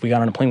 If we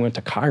got on a plane and went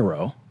to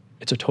Cairo,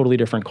 it's a totally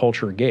different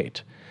culture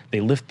gait. They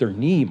lift their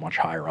knee much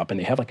higher up, and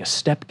they have like a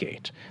step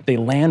gait. They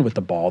land with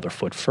the ball of their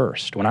foot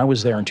first. When I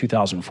was there in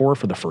 2004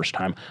 for the first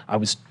time, I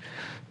was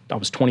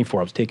 24.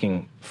 I was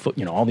taking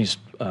all these.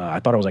 I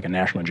thought I was like a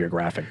National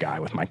Geographic guy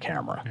with my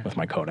camera, with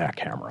my Kodak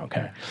camera.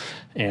 Okay,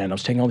 and I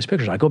was taking all these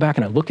pictures. I go back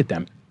and I look at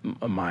them.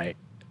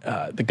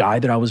 The guy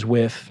that I was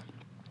with,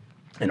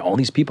 and all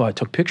these people I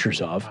took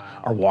pictures of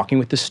are walking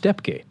with this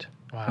step gait.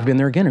 Wow. I've been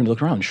there again and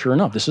look around. Sure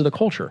enough, this is the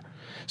culture.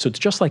 So it's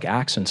just like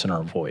accents in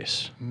our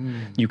voice.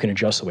 You can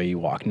adjust the way you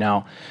walk.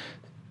 Now,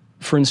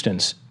 for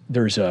instance,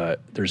 there's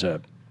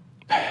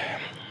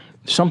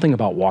something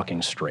about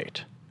walking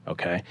straight.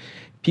 Okay,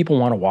 people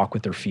want to walk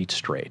with their feet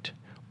straight.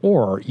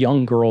 Or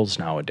young girls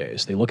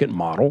nowadays, they look at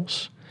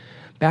models.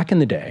 Back in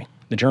the day,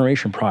 the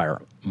generation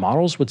prior,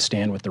 models would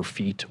stand with their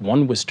feet.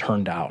 One was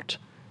turned out.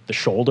 The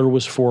shoulder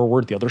was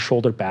forward, the other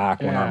shoulder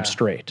back, one arm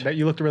straight. That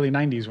you looked really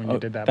 90s when you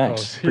did that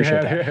Thanks. pose.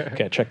 Appreciate that.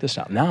 Okay, check this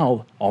out.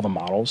 Now, all the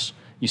models,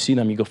 you see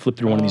them, you go flip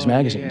through one of these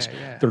magazines.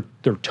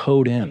 They're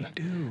toed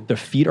in. Their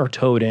feet are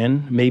toed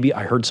in. Maybe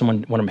I heard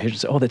one of my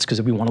patients say, oh, that's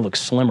because we want to look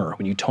slimmer.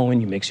 When you toe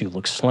in, it makes you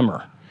look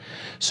slimmer.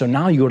 So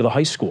now you go to the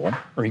high school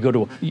or you go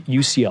to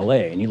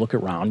UCLA and you look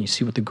around, and you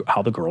see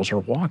how the girls are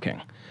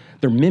walking.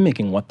 They're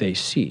mimicking what they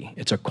see.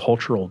 It's a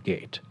cultural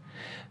gait.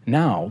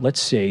 Now,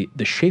 let's say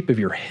the shape of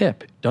your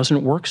hip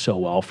doesn't work so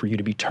well for you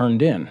to be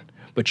turned in,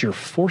 but you're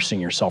forcing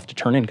yourself to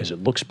turn in because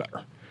it looks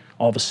better.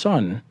 All of a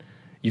sudden,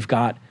 you've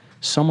got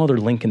some other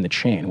link in the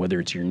chain, whether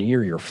it's your knee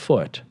or your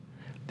foot,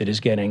 that is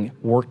getting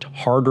worked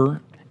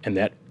harder and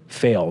that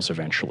fails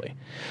eventually.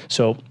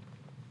 So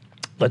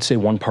let's say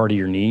one part of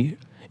your knee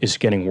is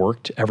getting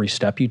worked every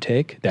step you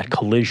take, that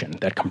collision,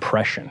 that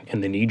compression in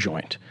the knee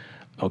joint.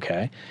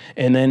 Okay,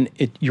 and then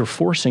you're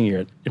forcing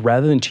your,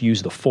 rather than to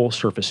use the full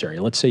surface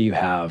area, let's say you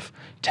have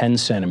 10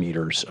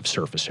 centimeters of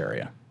surface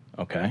area,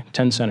 okay,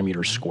 10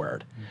 centimeters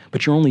squared,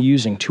 but you're only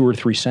using 2 or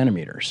 3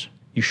 centimeters.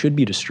 You should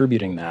be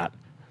distributing that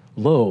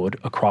load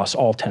across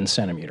all 10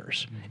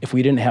 centimeters. If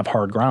we didn't have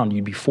hard ground,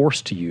 you'd be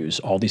forced to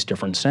use all these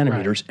different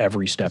centimeters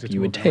every step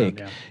you would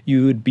take.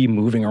 You would be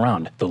moving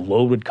around. The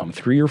load would come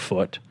through your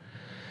foot.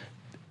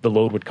 The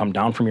load would come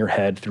down from your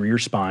head, through your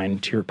spine,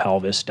 to your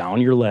pelvis,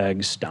 down your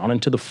legs, down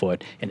into the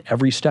foot, and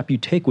every step you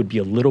take would be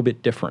a little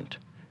bit different.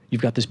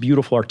 You've got this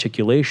beautiful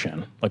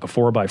articulation, like a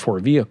 4x4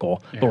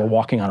 vehicle, but we're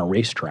walking on a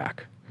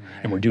racetrack,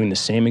 and we're doing the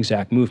same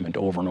exact movement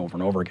over and over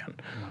and over again.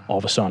 All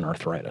of a sudden,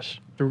 arthritis.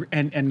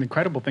 And the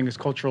incredible thing is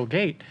cultural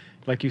gait.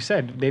 Like you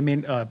said, they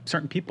mean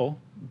certain people,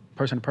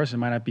 person to person,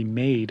 might not be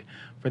made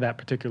for that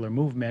particular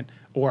movement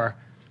or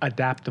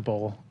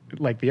adaptable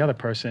like the other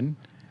person.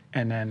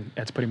 And then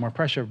it's putting more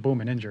pressure,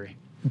 boom, an injury.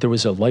 There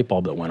was a light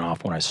bulb that went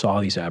off when I saw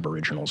these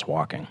Aboriginals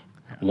walking.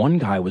 One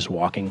guy was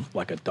walking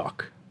like a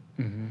duck,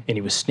 and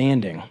he was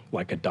standing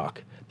like a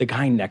duck. The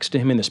guy next to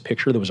him in this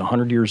picture that was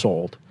 100 years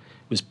old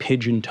was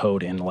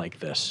pigeon-toed in like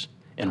this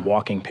and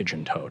walking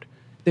pigeon-toed.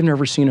 They've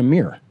never seen a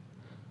mirror.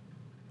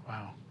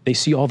 Wow. They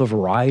see all the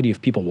variety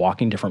of people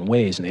walking different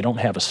ways, and they don't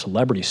have a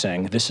celebrity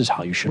saying, this is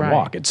how you should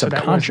walk. It's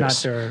subconscious. That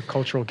was not their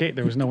cultural gait.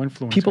 There was no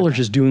influence. People are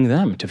just doing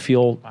them to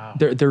feel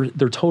they're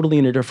totally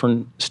in a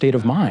different state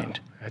of mind.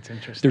 That's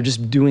interesting. They're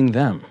just doing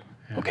them,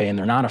 okay? And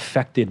they're not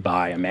affected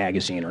by a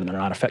magazine, or they're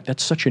not affected.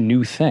 That's such a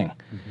new thing.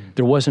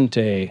 There wasn't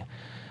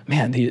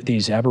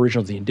these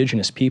Aboriginal, the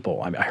indigenous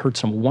people, I heard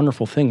some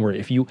wonderful thing where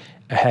if you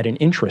had an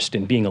interest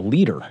in being a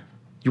leader,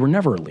 you were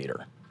never a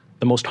leader.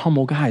 The most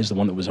humble guy is the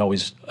one that was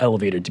always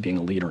elevated to being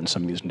a leader in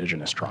some of these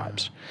indigenous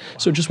tribes.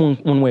 So just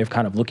one way of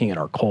kind of looking at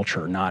our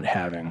culture, not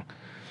having...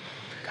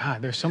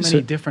 God, there's so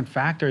many different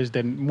factors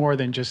more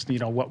than just,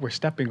 what we're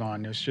stepping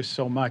on. There's just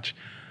so much.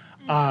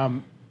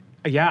 We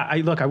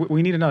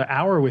need another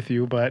hour with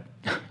you, but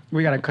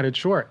we got to cut it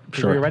short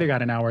because we already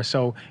got an hour.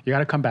 So you got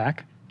to come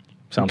back.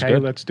 Sounds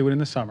good. Let's do it in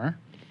the summer.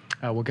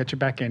 We'll get you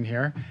back in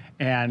here.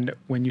 And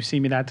when you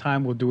see me that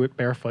time, we'll do it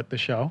barefoot, the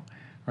show.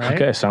 Right?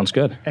 Okay, sounds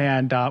good.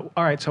 And all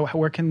right, so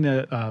where can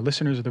the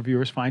listeners or the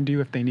viewers find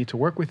you if they need to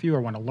work with you or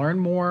want to learn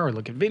more or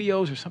look at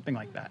videos or something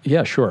like that?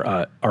 Yeah, sure.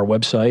 Our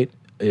website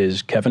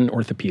is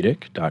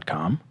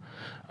kevinorthopedic.com.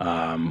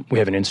 We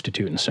have an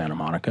institute in Santa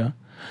Monica.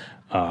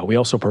 We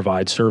also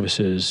provide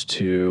services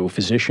to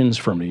physicians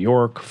from New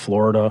York,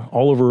 Florida,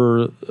 all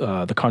over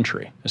the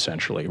country,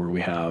 essentially, where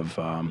we have,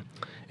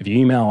 if you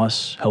email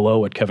us,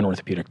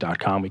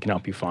 hello@kevinorthopedic.com, we can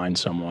help you find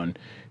someone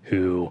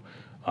who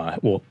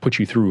will put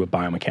you through a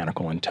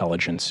biomechanical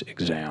intelligence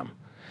exam.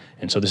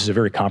 And so this is a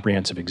very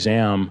comprehensive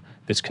exam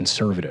that's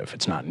conservative.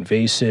 It's not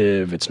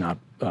invasive. It's not,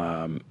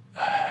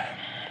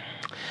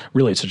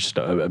 really, it's just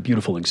a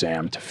beautiful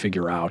exam to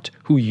figure out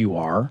who you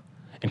are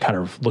and kind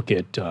of look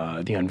at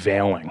the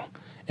unveiling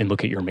and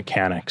look at your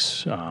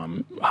mechanics,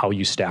 how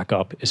you stack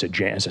up as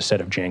a set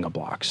of Jenga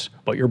blocks,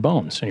 but your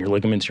bones and your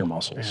ligaments, your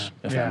muscles,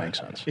 if that makes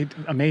sense.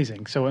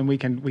 Amazing. So, and we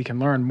can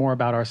learn more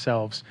about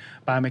ourselves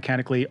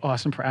biomechanically.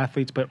 Awesome for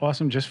athletes, but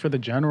awesome just for the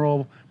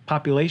general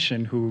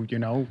population who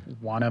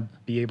want to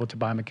be able to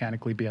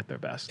biomechanically be at their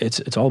best.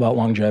 It's all about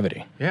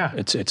longevity. Yeah.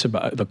 It's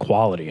about the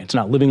quality. It's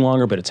not living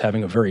longer, but it's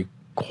having a very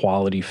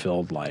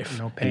quality-filled life.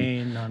 No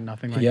pain,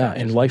 nothing like that. Yeah,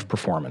 and life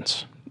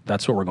performance.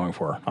 That's what we're going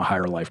for, a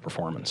higher life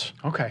performance.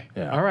 Okay.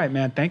 Yeah. All right,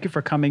 man. Thank you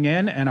for coming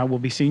in, and I will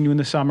be seeing you in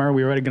the summer.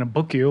 We're already going to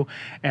book you,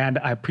 and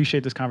I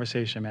appreciate this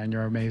conversation, man.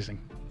 You're amazing.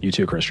 You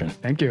too, Christian.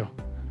 Thank you.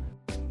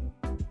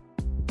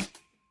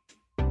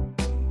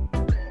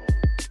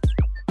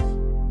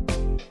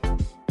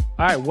 All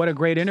right, what a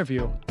great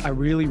interview. I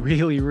really,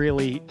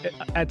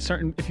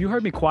 if you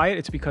heard me quiet,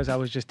 it's because I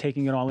was just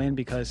taking it all in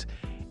because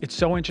It's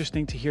so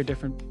interesting to hear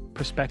different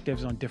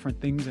perspectives on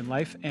different things in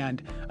life.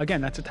 And again,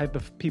 that's the type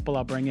of people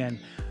I'll bring in.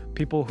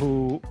 People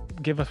who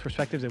give us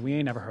perspectives that we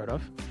ain't never heard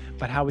of,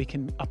 but how we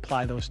can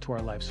apply those to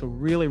our life. So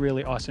really,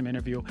 really awesome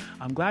interview.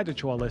 I'm glad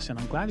that you all listen.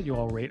 I'm glad that you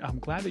all rate. I'm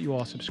glad that you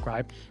all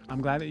subscribe. I'm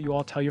glad that you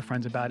all tell your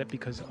friends about it.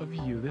 Because of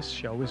you, this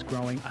show is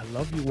growing. I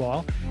love you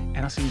all, and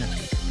I'll see you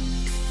next week.